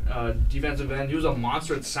Birch, defensive end. He was a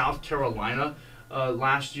monster at South Carolina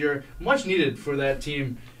last year. Much needed for that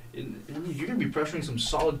team. You're going to be pressuring some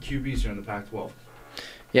solid QBs here in the Pac-12.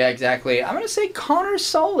 Yeah, exactly. I'm going to say Connor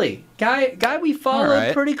Soley, guy we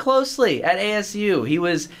followed pretty closely at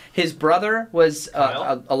ASU. His brother was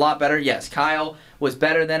a lot better. Yes, Kyle was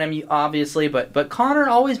better than him, obviously, but Connor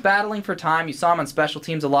always battling for time. You saw him on special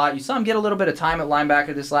teams a lot. You saw him get a little bit of time at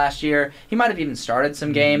linebacker this last year. He might have even started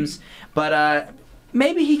some games, but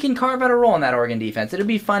maybe he can carve out a role in that Oregon defense. It'd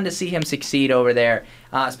be fun to see him succeed over there,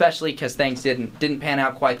 especially because things didn't pan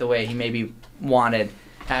out quite the way he maybe wanted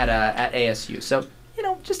at ASU. So,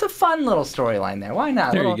 just a fun little storyline there. Why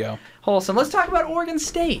not? There you go. Wholesome. Let's talk about Oregon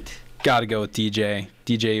State. Got to go with DJ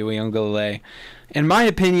Uiagalelei. In my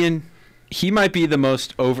opinion, he might be the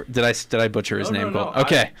most over. Did I butcher his name? No.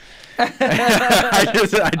 Okay. I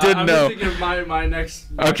didn't know. I'm thinking of my next.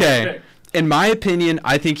 Okay. Pick. In my opinion,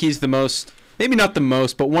 I think he's the most, maybe not the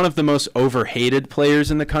most, but one of the most overhated players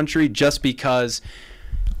in the country, just because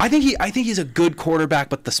I think he's a good quarterback,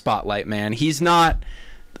 but the spotlight, man. He's not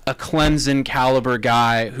a Clemson caliber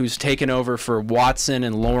guy who's taken over for Watson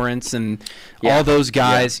and Lawrence and all those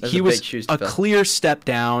guys. He was a clear step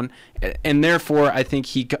down, and therefore I think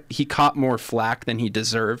he caught more flack than he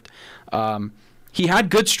deserved. He had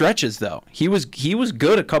good stretches though. He was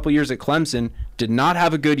good a couple years at Clemson. Did not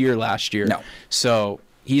have a good year last year. No. So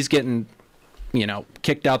he's getting,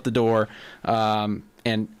 kicked out the door.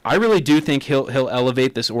 And I really do think he'll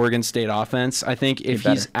elevate this Oregon State offense. I think if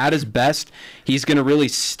he's at his best, he's going to really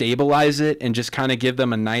stabilize it and just kind of give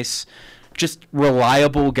them a nice, just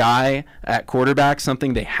reliable guy at quarterback,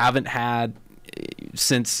 something they haven't had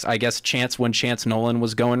since, I guess, when Chance Nolan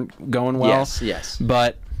was going well. Yes.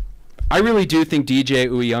 But I really do think DJ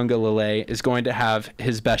Uiagalelei is going to have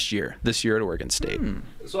his best year this year at Oregon State.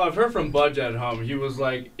 So I've heard from Budge at home. He was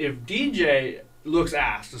like, if DJ looks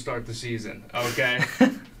ass to start the season, okay?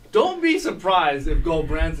 Don't be surprised if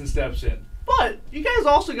Branson steps in. But you guys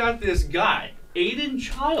also got this guy, Aiden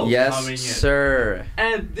Childs, coming in. Yes, sir.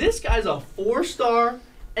 And this guy's a 4-star.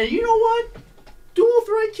 And you know what? Dual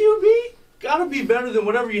threat QB? Gotta be better than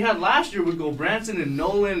whatever you had last year with Branson and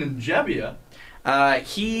Nolan and Jebbia. I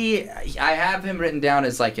have him written down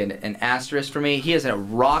as like an asterisk for me. He has a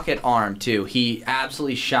rocket arm too. He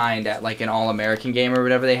absolutely shined at like an All-American game or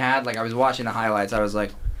whatever they had. Like I was watching the highlights, I was like,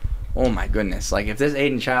 oh my goodness. Like if this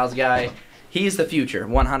Aiden Childs guy, he's the future,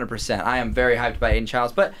 100%. I am very hyped by Aiden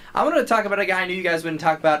Childs. But I wanted to talk about a guy I knew you guys wouldn't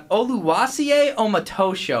talk about, Oluwaseyi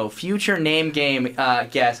Omatosho, future name game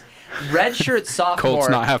guest. Redshirt sophomore. Colt's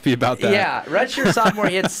not happy about that. Yeah, redshirt sophomore.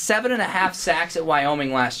 He had 7.5 sacks at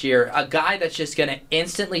Wyoming last year. A guy that's just going to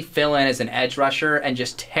instantly fill in as an edge rusher and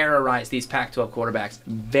just terrorize these Pac-12 quarterbacks.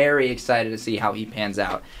 Very excited to see how he pans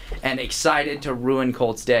out. And excited to ruin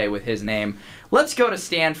Colt's day with his name. Let's go to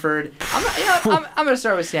Stanford. I'm going to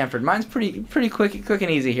start with Stanford. Mine's pretty quick and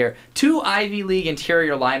easy here. 2 Ivy League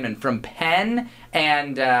interior linemen from Penn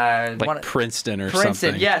and Princeton or something.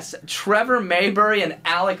 Princeton, yes. Trevor Maybury and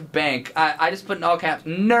Alec Bank. I just put in all caps,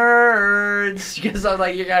 nerds, because I was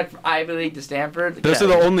like, you got Ivy League to Stanford. Those are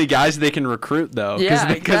the only guys they can recruit, though.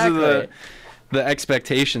 Yeah, because of the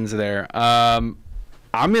expectations there.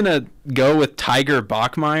 I'm going to go with Tiger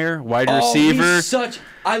Bachmeier, wide receiver.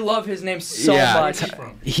 I love his name so much.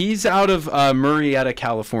 He's out of Murrieta,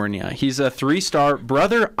 California. He's a 3-star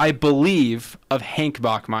brother, I believe, of Hank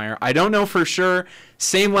Bachmeier. I don't know for sure.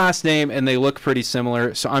 Same last name, and they look pretty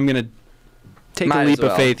similar. So I'm going to take a leap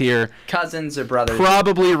of faith here. Cousins or brothers.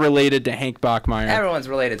 Probably related to Hank Bachmeier. Everyone's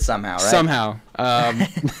related somehow, right? Somehow.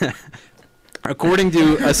 According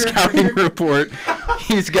to a scouting report,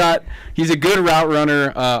 he's a good route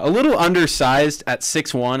runner, a little undersized at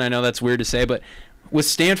 6'1". I know that's weird to say, but with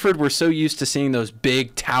Stanford, we're so used to seeing those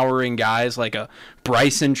big, towering guys like a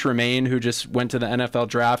Bryson Tremaine who just went to the NFL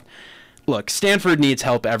draft. Look, Stanford needs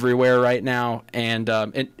help everywhere right now, and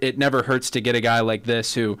it never hurts to get a guy like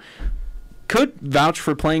this who could vouch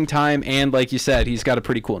for playing time, and like you said, he's got a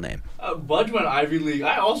pretty cool name. Budge went Ivy League.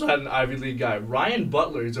 I also had an Ivy League guy. Ryan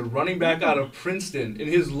Butler. He's a running back out of Princeton. In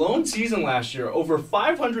his lone season last year, over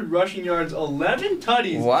 500 rushing yards, 11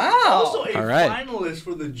 tutties. Wow. Also a finalist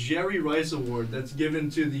for the Jerry Rice Award that's given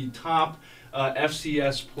to the top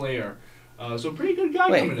FCS player. So pretty good guy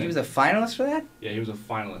coming in. He was a finalist for that? Yeah, he was a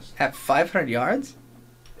finalist. At 500 yards?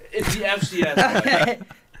 It's the FCS.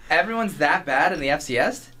 Everyone's that bad in the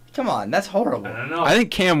FCS? Come on, that's horrible. I don't know. I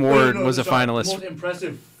think Cam Ward was a finalist. Most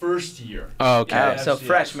impressive first year. Oh, okay. So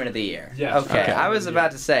freshman of the year. Yes. Okay, I was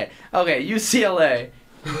about to say. Okay, UCLA.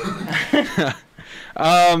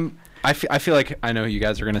 I feel like I know who you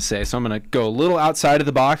guys are going to say, so I'm going to go a little outside of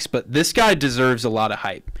the box, but this guy deserves a lot of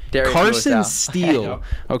hype. Carson Steele.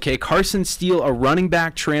 Okay, Carson Steele, a running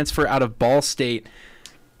back transfer out of Ball State,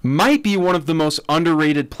 might be one of the most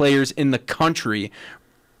underrated players in the country.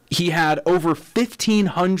 He had over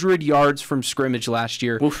 1,500 yards from scrimmage last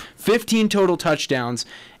year, 15 total touchdowns,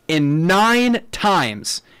 and 9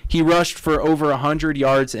 times he rushed for over 100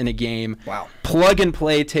 yards in a game. Wow. Plug and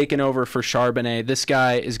play taken over for Charbonnet. This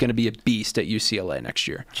guy is going to be a beast at UCLA next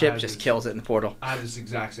year. Chip just kills it in the portal. I have this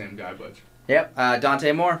exact same guy, Butch. Yep,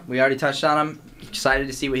 Dante Moore, we already touched on him. Excited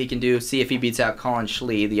to see what he can do, see if he beats out Colin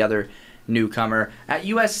Schlee, the other newcomer at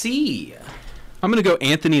USC. I'm going to go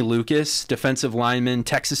Anthony Lucas, defensive lineman,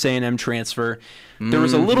 Texas A&M transfer. There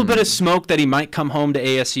was a little bit of smoke that he might come home to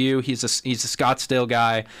ASU. He's a Scottsdale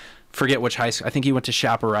guy. Forget which high school. I think he went to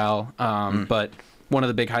Chaparral, but one of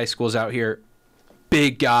the big high schools out here.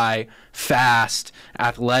 Big guy, fast,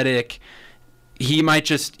 athletic. He might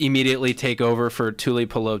just immediately take over for Tuli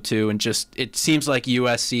Pelotu, and it seems like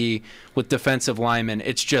USC with defensive linemen,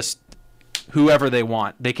 it's just whoever they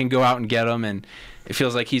want. They can go out and get him, and it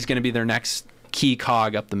feels like he's going to be their next key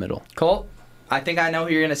cog up the middle. Colt, I think I know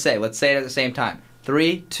who you're going to say. Let's say it at the same time.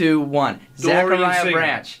 3, 2, 1. Zachariah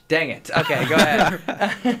Branch. Dang it. Okay, go ahead.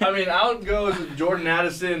 I mean, out goes Jordan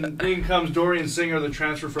Addison. In comes Dorian Singer, the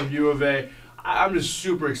transfer from U of A. I'm just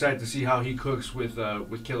super excited to see how he cooks with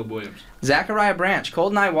Caleb Williams. Zachariah Branch.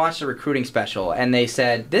 Colt and I watched a recruiting special, and they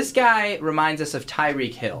said, this guy reminds us of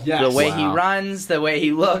Tyreek Hill. Yes. The way he runs, the way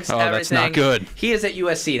he looks, everything. That's not good. He is at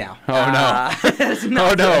USC now. Oh, no. That's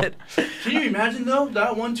not good. Can you imagine, though,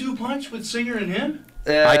 that 1-2 punch with Singer and him?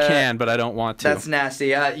 I can, but I don't want to. That's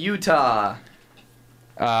nasty. Utah.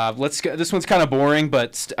 Let's go. This one's kind of boring,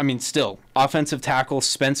 but still, offensive tackle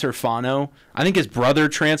Spencer Fano. I think his brother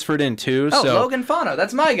transferred in too. Oh, so. Logan Fano.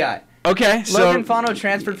 That's my guy. Okay, Logan Fano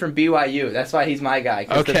transferred from BYU. That's why he's my guy.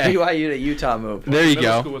 Because the BYU to Utah move. There you Middle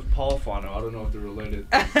go. School with Paul Fano. I don't know if they're related.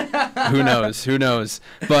 Who knows?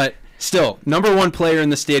 But still, number one player in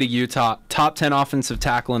the state of Utah, top 10 offensive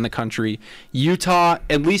tackle in the country. Utah,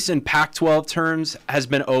 at least in Pac-12 terms, has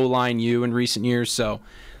been O-line U in recent years. So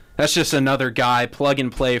that's just another guy, plug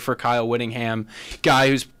and play for Kyle Whittingham, guy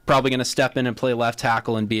who's probably going to step in and play left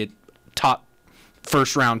tackle and be a top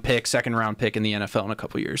first-round pick, second-round pick in the NFL in a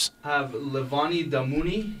couple years. Have Levani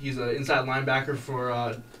Damuni. He's an inside linebacker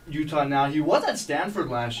for Utah now. He was at Stanford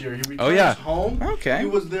last year. He returns home. Okay. He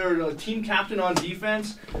was their team captain on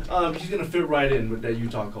defense. He's going to fit right in with that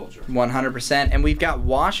Utah culture. 100%. And we've got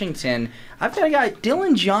Washington. I've got a guy,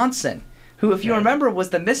 Dylan Johnson, who, if you remember,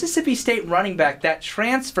 was the Mississippi State running back that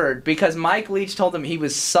transferred because Mike Leach told him he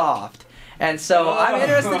was soft. And so I'm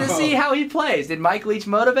interested to see how he plays. Did Mike Leach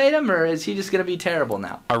motivate him, or is he just going to be terrible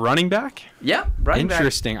now? A running back? Yep, running back.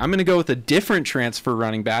 Interesting. I'm going to go with a different transfer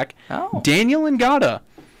running back. Oh. Daniel Ngata,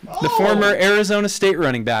 the former Arizona State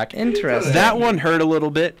running back. Interesting. That one hurt a little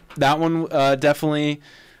bit. That one definitely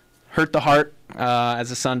hurt the heart as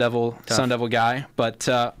a Sun Devil guy. But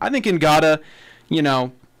I think Ngata,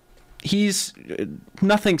 he's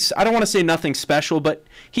nothing. I don't want to say nothing special, but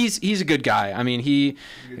he's a good guy. I mean,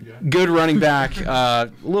 good running back,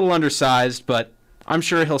 a little undersized, but I'm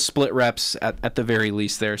sure he'll split reps at the very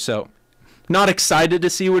least there. So, not excited to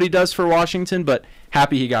see what he does for Washington, but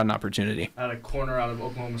happy he got an opportunity. At a corner out of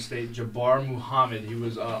Oklahoma State, Jabbar Muhammad. He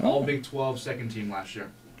was all Big 12 second team last year.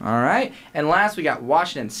 All right, and last we got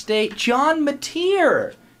Washington State, John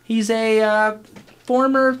Mateer. He's a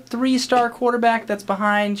former 3-star quarterback that's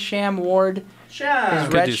behind Sham Ward. Sham.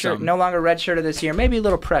 His red shirt, no longer redshirted this year. Maybe a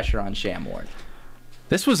little pressure on Sham Ward.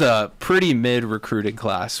 This was a pretty mid-recruited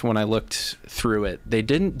class when I looked through it. They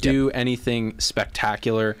didn't do anything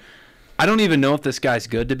spectacular. I don't even know if this guy's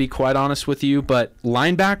good, to be quite honest with you, but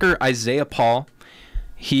linebacker Isaiah Paul,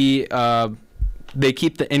 they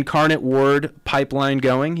keep the Incarnate Ward pipeline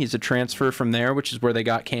going. He's a transfer from there, which is where they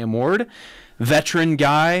got Cam Ward. Veteran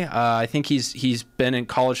guy. I think he's been in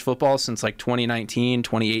college football since like 2019,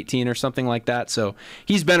 2018 or something like that. So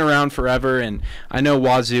he's been around forever, and I know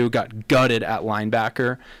Wazoo got gutted at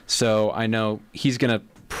linebacker, so I know he's going to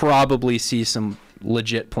probably see some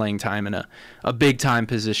legit playing time in a big-time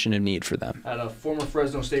position of need for them. At a former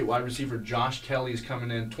Fresno State wide receiver, Josh Kelly's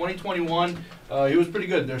coming in. 2021, he was pretty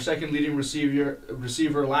good. Their second leading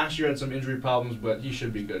receiver last year had some injury problems, but he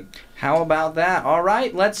should be good. How about that? All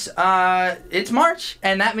right, it's March,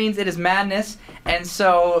 and that means it is madness. And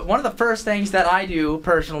so one of the first things that I do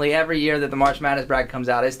personally every year that the March Madness bracket comes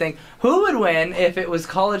out is think, who would win if it was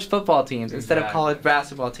college football teams instead of college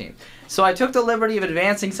basketball teams? So I took the liberty of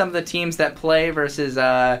advancing some of the teams that play versus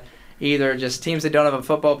either just teams that don't have a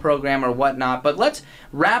football program or whatnot. But let's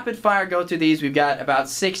rapid fire go through these. We've got about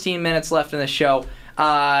 16 minutes left in the show.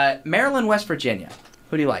 Maryland, West Virginia.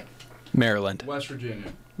 Who do you like? Maryland. West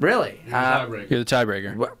Virginia. Really? You're the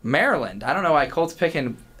tiebreaker. Maryland. I don't know why Colt's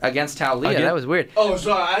picking against Taulia. That was weird. Oh,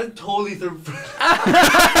 sorry. I totally I was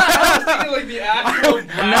thinking like the actual.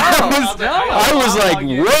 I was like,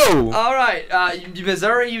 whoa. All right.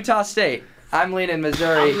 Missouri, Utah State. I'm leaning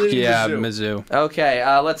Missouri. Mizzou. Okay.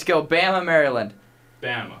 Let's go. Bama, Maryland.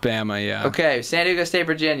 Bama, yeah. Okay. San Diego State,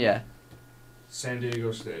 Virginia. San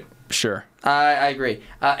Diego State. Sure. I agree.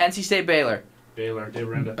 NC State, Baylor. Baylor. Dave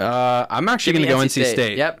Renda. I'm actually going to go NC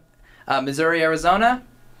State. Yep. Missouri, Arizona.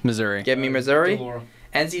 Missouri. Give me Missouri. Delora.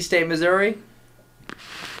 NC State, Missouri.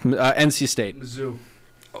 NC State. Mizzou.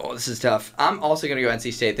 Oh, this is tough. I'm also going to go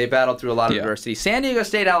NC State. They battled through a lot of adversity. San Diego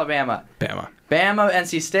State, Alabama. Bama. Bama,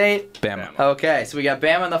 NC State. Bama. Okay, so we got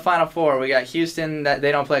Bama in the Final Four. We got Houston. That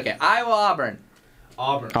they don't play. Okay, Iowa, Auburn.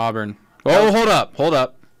 Auburn. Oh, hold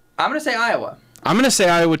up. I'm going to say Iowa. I'm going to say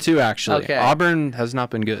Iowa too, actually. Okay. Auburn has not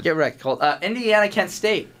been good. Get wrecked, Colt. Indiana, Kent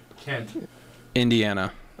State. Kent.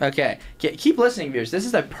 Indiana. Okay. Keep listening, viewers. This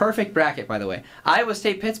is a perfect bracket, by the way. Iowa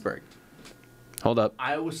State, Pittsburgh. Hold up.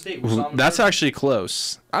 Iowa State. That's actually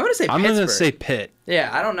close. I'm going to say Pittsburgh. I'm going to say Pitt. Yeah,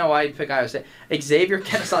 I don't know why you'd pick Iowa State. Xavier,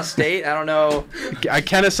 Kennesaw State. I don't know.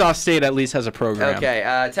 Kennesaw State at least has a program. Okay.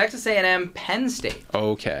 Texas A&M, Penn State.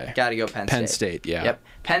 Okay. Got to go Penn State. Penn State, yeah. Yep.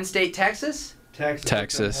 Penn State, Texas.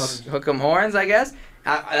 Texas. Hook 'em horns, I guess.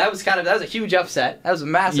 That was a huge upset. That was a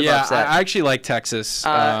massive upset. I actually like Texas. They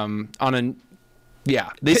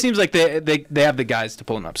seems like they have the guys to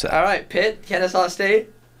pull an upset. All right, Pitt, Kennesaw State.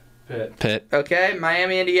 Pitt. Okay,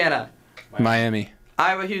 Miami, Indiana. Miami.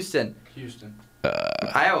 Iowa, Houston.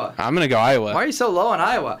 Iowa. I'm gonna go Iowa. Why are you so low on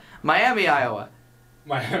Iowa? Miami, Iowa.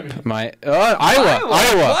 Miami. Iowa.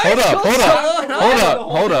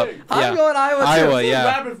 Hold up. I'm going Iowa too. Iowa,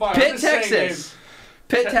 yeah. Pitt, Texas.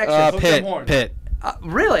 Pitt.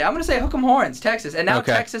 Really? I'm going to say Hook 'em Horns, Texas. And now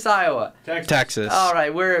Okay. Texas, Iowa. Texas. All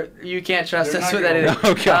right, you can't trust They're us not with gonna anything.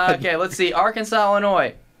 win. Oh, God. Okay, let's see. Arkansas,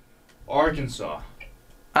 Illinois. Arkansas.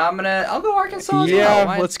 I'll go Arkansas as Yeah,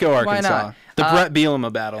 well. let's go Arkansas. Why not? The Brett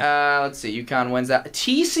Bielema battle. Let's see. UConn wins that.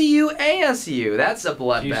 TCU, ASU. That's a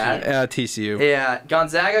bloodbath. TCU. Yeah.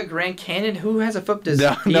 Gonzaga, Grand Canyon. Who has a foot?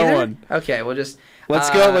 No one. Okay, we'll just.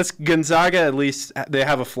 Let's go. Gonzaga, at least they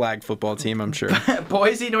have a flag football team, I'm sure.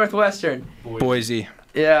 Boise, Northwestern. Boise.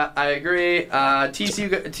 Yeah, I agree.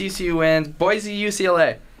 TCU wins. Boise,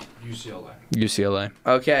 UCLA. UCLA.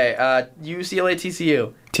 Okay. UCLA,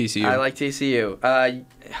 TCU. TCU. I like TCU.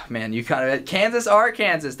 Man, you kind of Kansas,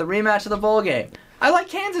 Arkansas, the rematch of the bowl game. I like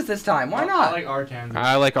Kansas this time. Why not?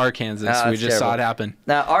 I like Arkansas. We just saw it happen.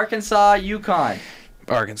 Now Arkansas, UConn.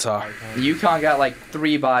 Arkansas. UConn got like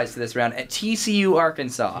 3 byes to this round. And TCU,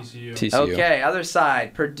 Arkansas. TCU. Okay, other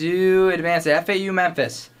side. Purdue advanced. FAU,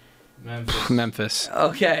 Memphis. Memphis.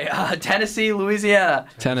 Okay, Tennessee, Louisiana.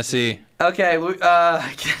 Tennessee. Okay,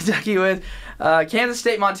 Kentucky wins. Kansas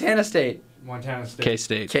State, Montana State.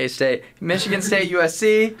 K-State. K-State. Michigan State,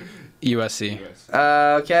 USC. USC.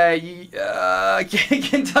 Okay,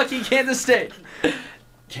 Kentucky, Kansas State.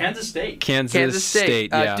 Kansas State.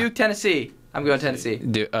 Yeah. Duke, Tennessee. I'm going Tennessee.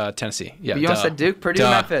 Tennessee. Yeah. You almost said Duke, Purdue,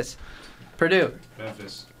 Memphis. Purdue.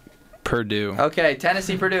 Purdue. Okay,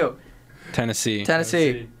 Tennessee, Purdue. Tennessee. Kansas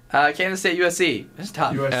State, USC. This is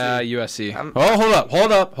tough. USC.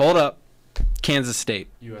 Hold up. Kansas State.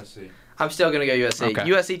 I'm still going to go USC. Okay.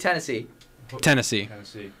 USC, Tennessee. Tennessee.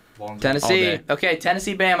 Tennessee. Okay,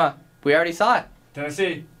 Tennessee, Bama. We already saw it.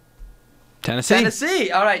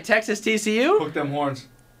 Tennessee. All right, Texas, TCU. Hook them horns.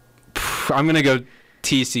 I'm going to go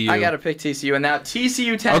TCU. I got to pick TCU. And now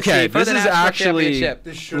TCU, Tennessee. Okay, for this the is national actually.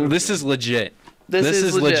 championship. This is legit. This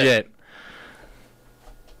is legit.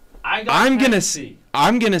 I'm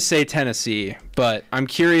gonna say Tennessee, but I'm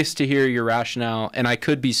curious to hear your rationale, and I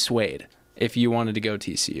could be swayed if you wanted to go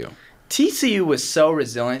TCU. TCU was so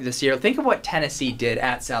resilient this year. Think of what Tennessee did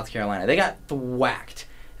at South Carolina. They got thwacked.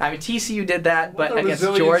 I mean, TCU did that, but against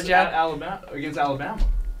Georgia. Against Alabama.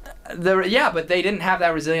 But they didn't have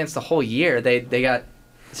that resilience the whole year. They got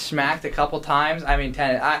smacked a couple times. I mean,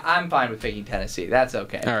 I'm fine with picking Tennessee. That's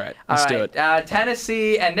okay. All right, let's do it.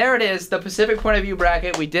 Tennessee, and there it is, the Pacific Point of View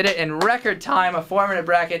bracket. We did it in record time, a 4-minute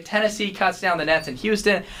bracket. Tennessee cuts down the Nets in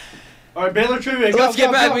Houston. All right, Baylor trivia. Let's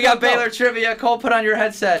get back. We got Baylor trivia. Cole, put on your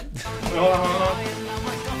headset. Hold on.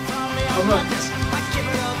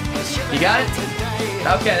 You got it?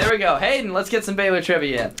 Okay, there we go. Hayden, let's get some Baylor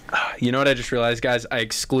trivia in. You know what I just realized, guys? I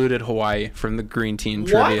excluded Hawaii from the green team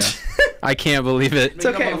trivia. I can't believe it. It's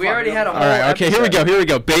okay. We already had a whole All right, okay, episode. here we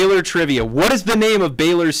go. Baylor trivia. What is the name of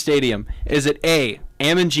Baylor's stadium? Is it A,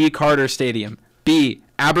 Ammon G. Carter Stadium, B,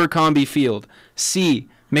 Abercrombie Field, C,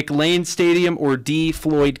 McLean Stadium, or D,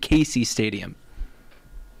 Floyd Casey Stadium?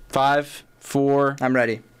 5, 4. I'm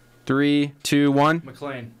ready. 3, 2, 1.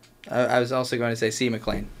 McLean. I was also going to say C,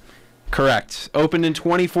 McLean. Correct. Opened in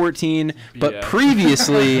 2014, but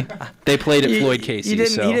previously they played at Floyd Casey. He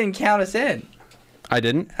didn't count us in. I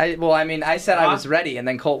didn't? I said I was ready, and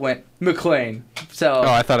then Colt went McLean. So.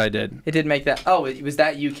 Oh, I thought I did. It did make that. Oh, was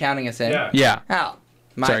that you counting us in? Yeah. Oh.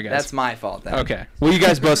 Sorry, guys. That's my fault then. Okay. Well, you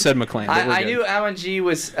guys both said McLean. But we're I good. knew LNG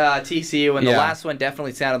was TCU, and the last one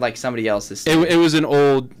definitely sounded like somebody else's. It was an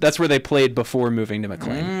old. That's where they played before moving to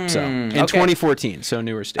McLean. So in 2014, so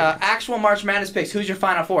newer stadium. Actual March Madness picks. Who's your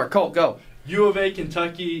Final Four? Colt, go. U of A,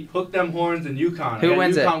 Kentucky, Hook Them Horns, and UConn. Who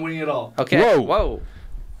wins it? UConn winning it all. Okay. Whoa.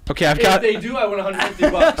 Okay, I've If got. they do, I win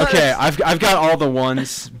 $150. Okay, I've got all the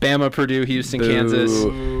ones: Bama, Purdue, Houston, Kansas,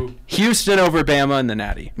 Houston over Bama in the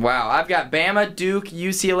Natty. Wow, I've got Bama, Duke,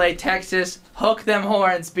 UCLA, Texas. Hook them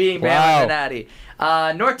horns, beating Bama in the Natty.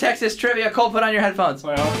 North Texas trivia. Colt, put on your headphones.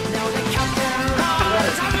 Well,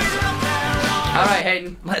 All right,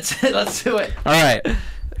 Hayden, let's do it. All right.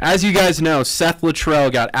 As you guys know, Seth Luttrell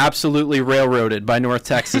got absolutely railroaded by North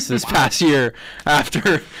Texas this past year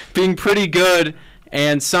after being pretty good,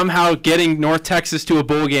 and somehow getting North Texas to a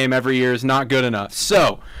bowl game every year is not good enough.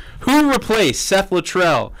 So, who replaced Seth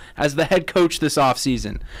Luttrell as the head coach this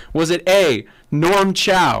offseason? Was it A, Norm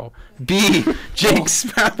Chow, B, Jake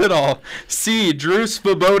Spavital, C, Drew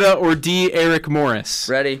Svoboda, or D, Eric Morris?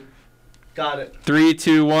 Ready? got it. 3,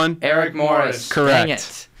 2, 1. Eric Morris. Correct. Dang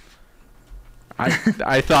it.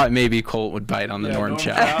 I thought maybe Colt would bite on the Norm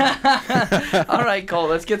Chow. All right, Colt,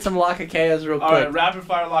 let's get some lock of chaos real quick. All right, rapid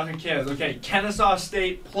fire lock and chaos. Okay, Kennesaw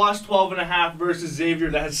State plus 12.5 versus Xavier.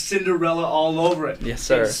 That has Cinderella all over it. Yes,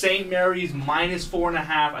 sir. And St. Mary's minus 4.5.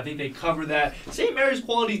 I think they cover that. St. Mary's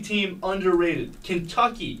quality team underrated.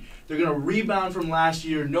 Kentucky. They're going to rebound from last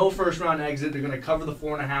year. No first-round exit. They're going to cover the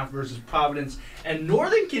 4.5 versus Providence. And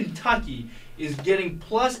Northern Kentucky is getting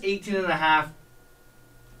plus 18.5.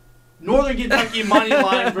 Northern Kentucky money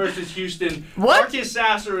line versus Houston. What? Marcus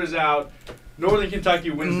Sasser is out. Northern Kentucky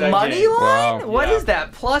wins that Money game. line? Wow. What Yeah. is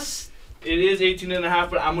that? Plus? It is 18.5,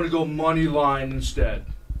 but I'm going to go money line instead.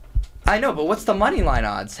 I know, but what's the money line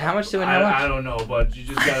odds? How much do we know? I don't know, but you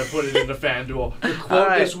just got to put it into FanDuel. The quote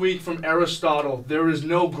right. this week from Aristotle, there is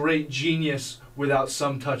no great genius without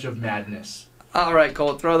some touch of madness. All right,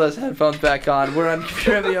 Colt, throw those headphones back on. We're on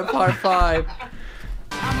Trivia Part 5.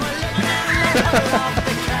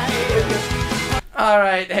 All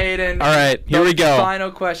right, Hayden. All right, here The we go.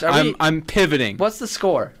 Final question. I'm pivoting. What's the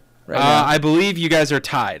score? Right now? I believe you guys are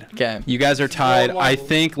tied. Okay. You guys are tied. Small I marbles.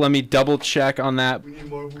 think, let me double check on that. We need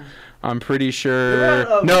more. I'm pretty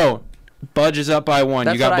sure. No, Budge is up by 1.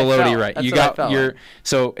 That's you got what I Belody felt. right. That's you what I got felt your. like.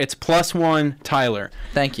 So it's +1, Tyler.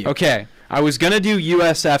 Thank you. Okay. I was gonna do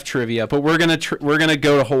USF trivia, but we're gonna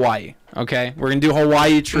go to Hawaii. Okay, we're gonna do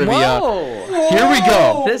Hawaii trivia. Whoa. Here we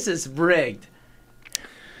go. This is rigged.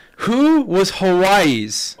 Who was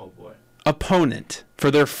Hawaii's Oh, boy. opponent for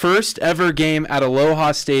their first ever game at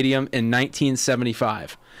Aloha Stadium in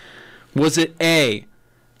 1975? Was it A,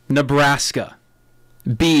 Nebraska,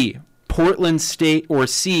 B, Portland State, or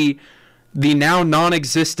C, the now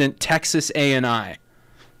non-existent Texas A&I?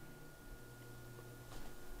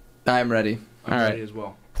 I'm ready. I'm All ready right. as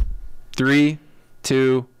well. 3,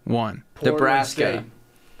 2, 1. Nebraska.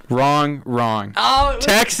 Wrong. Oh, it was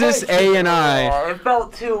Texas close. A&I. Oh, it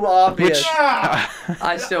felt too obvious. Which-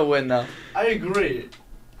 I still win though. I agree.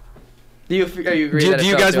 Do you agree? Do that it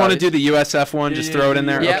you felt guys too want to obvious? do the USF one? Just throw it in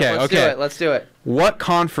there? Yeah, Okay. let's do it. What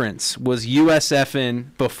conference was USF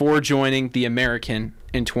in before joining the American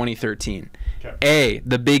in 2013? Okay. A,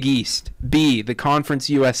 the Big East. B, the Conference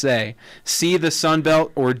USA. C, the Sun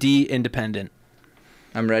Belt. Or D, Independent.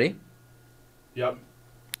 I'm ready. Yep.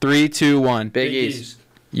 3, 2, 1. Big East.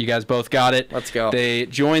 You guys both got it. Let's go. They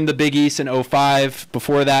joined the Big East in 2005.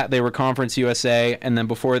 Before that, they were Conference USA. And then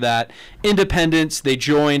before that, Independence. They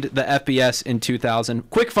joined the FBS in 2000.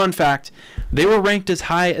 Quick fun fact, they were ranked as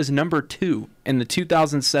high as number 2 in the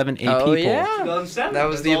 2007 AP Oh poll. yeah. 2007. That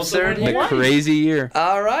was That's the also absurd when The one. crazy year.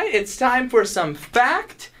 All right, it's time for some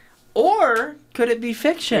fact, or could it be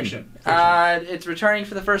fiction? Fiction. It's returning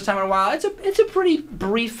for the first time in a while. It's a pretty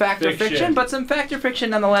brief fact or fiction, Fiction. but some fact or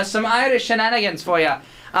fiction nonetheless. Some Irish shenanigans for you.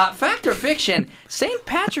 Fact or fiction? St.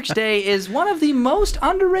 Patrick's Day is one of the most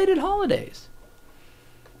underrated holidays.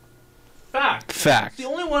 Fact. Fact. It's the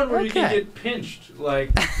only one where you can Okay. get pinched.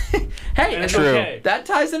 Like, Hey, and it's True. okay. that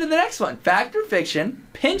ties into the next one. Fact or fiction?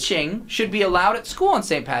 Pinching should be allowed at school on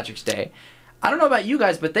St. Patrick's Day. I don't know about you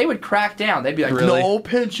guys, but they would crack down. They'd be like, Really? no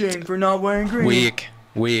pinching for not wearing green.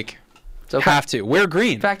 Weak. So Have to. Wear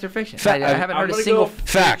green. fact or fiction? Fact. I haven't I'm heard a gonna single. go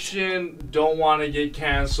Fact. fiction, don't want to get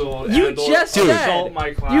canceled. You and/or just assault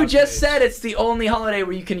my said. You just classmates. said it's the only holiday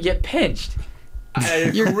where you can get pinched. I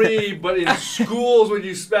agree, but in schools when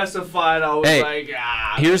you specified, I was Hey, like,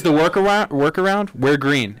 Here's the workaround. Wear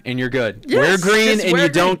green and you're good. wear Yes, green just and wear you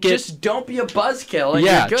don't green. get. Just don't be a buzzkill. And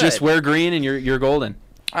Yeah, you're good. just wear green and you're golden.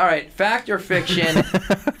 All right, fact or fiction?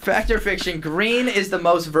 Fact or fiction? Green is the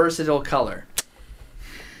most versatile color.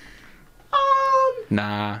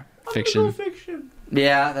 Nah, I'm gonna fiction. go fiction.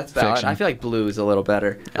 Yeah, that's valid. Fiction. I feel like blue is a little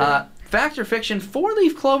better. Fact or fiction?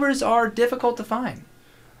 4-leaf clovers are difficult to find.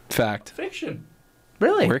 Fact. Fiction.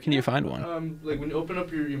 Really? Where can you find one? Like when you open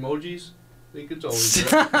up your emojis, I think it's always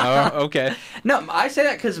there. Oh, okay. No, I say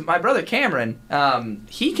that because my brother Cameron,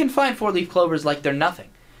 he can find 4-leaf clovers like they're nothing.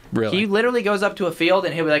 Really? He literally goes up to a field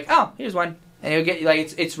and he'll be like, "Oh, here's one," and he'll get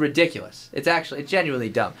like it's ridiculous. It's genuinely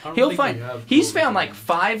dumb. I don't He'll think find we have he's clovers found like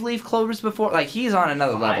around. 5-leaf clovers before. Like he's on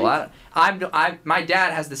another level. My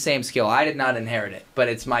dad has the same skill. I did not inherit it, but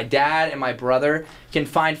it's my dad and my brother can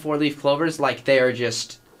find 4-leaf clovers like they are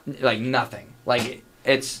just like nothing. Like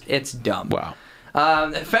it's dumb. Wow.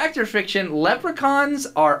 Fact or fiction? Leprechauns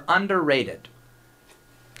are underrated.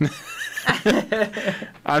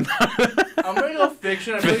 I'm gonna go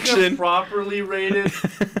fiction. I think they're Fiction. properly rated.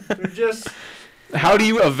 They're just How do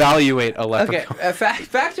you evaluate a Okay, leprechaun?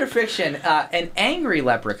 fact or fiction? An angry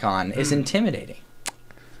leprechaun is intimidating.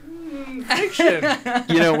 fiction.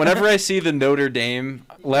 You know, whenever I see the Notre Dame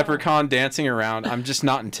leprechaun dancing around, I'm just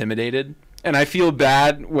not intimidated. And I feel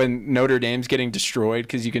bad when Notre Dame's getting destroyed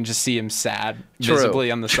because you can just see him sad True. visibly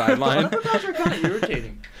on the sideline. Leprechauns are kind of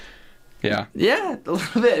irritating. Yeah. Yeah, a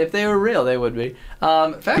little bit. If they were real, they would be.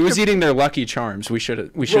 Fact Who was or- eating their Lucky Charms? We should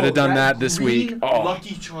have done that this week. green Oh.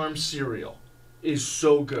 Lucky Charms cereal is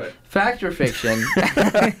so good. Fact or fiction?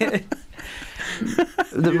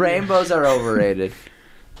 The rainbows are overrated.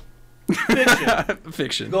 Fiction.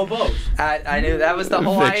 Fiction. Go both. I knew that was the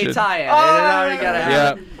Hawaii Fiction. tie-in. It had already got to Yeah.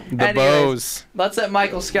 happen. The Anyways, bows. Let's let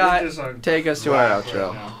Michael Scott This is take us to our wow outro.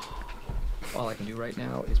 right now. All I can do right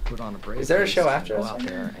now is put on a brave Is there a face show and after go us? out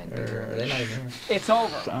there and do Or are they not even here? It's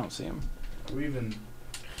over. I don't see him.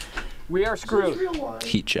 We are screwed.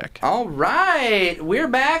 Heat check. All right, we're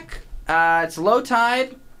back. It's low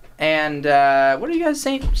tide, and what are you guys'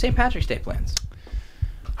 St. Patrick's Day plans?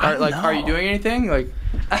 Are you doing anything? Like,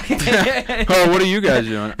 Oh, what are you guys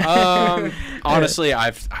doing? Honestly,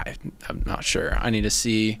 I'm not sure. I need to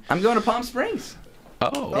see. I'm going to Palm Springs.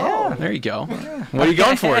 Oh, Yeah. there you go. What are you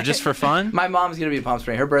going for? Just for fun? My mom's gonna be in Palm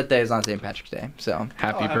Springs. Her birthday is on St. Patrick's Day, so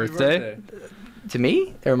Happy Oh, birthday. to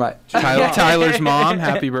me or my Tyler's mom,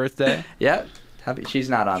 happy birthday. Yep. Happy. She's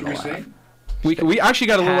not on Should the we line. sing? We actually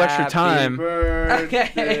got a little extra Happy time.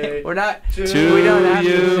 Okay. We're not. To we don't have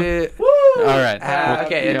you. to. All right.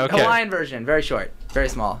 Okay. Okay. Hawaiian version. Very short. Very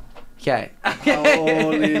small. Okay.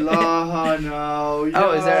 Holy Lahana.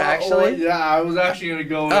 Oh, is there actually? Yeah, I was actually gonna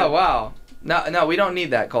go. Oh wow. No, we don't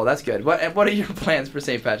need that, Cole. That's good. What are your plans for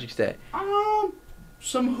St. Patrick's Day?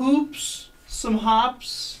 Some hoops, some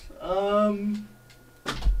hops,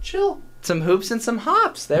 chill. Some hoops and some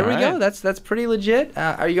hops. There we All go. right. That's pretty legit.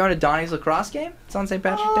 Are you going to Donnie's lacrosse game? It's on St.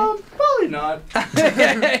 Patrick's Probably not.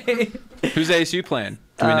 Day. Who's ASU playing?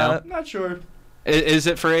 Do we know? Not sure. Is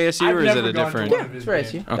it for ASU or is it a different? Yeah, it's for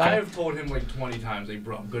ASU. Okay. I have told him like 20 times, like,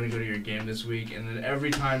 bro, I'm gonna go to your game this week, and then every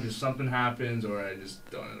time just something happens, or I just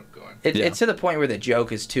don't end up going. Yeah. It's to the point where the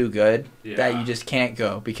joke is too good that Yeah. you just can't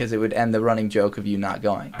go because it would end the running joke of you not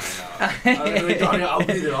going. I know. I'm like, Donnie, I'll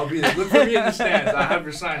be there. I'll be there. Look for me in the stands. I have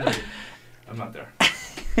your sign ready. I'm not there.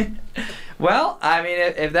 Well, I mean,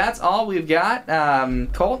 if that's all we've got,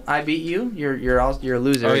 Colt, I beat you. You're a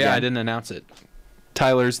loser. Oh yeah, again. I didn't announce it.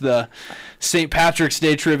 Tyler's the St. Patrick's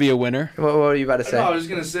Day trivia winner. What were you about to say? No, I was just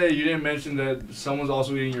gonna say you didn't mention that someone's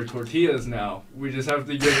also eating your tortillas now. We just have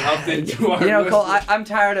to give an update to our. You know, Cole, listeners. I'm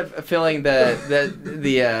tired of feeling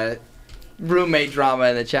the roommate drama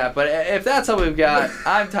in the chat. But if that's all we've got,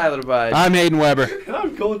 I'm Tyler Budge, I'm Aiden Weber.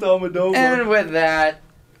 I'm Colt Almodovar. and with that,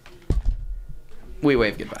 we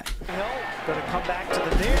wave goodbye. Going to come back to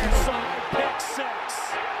the near.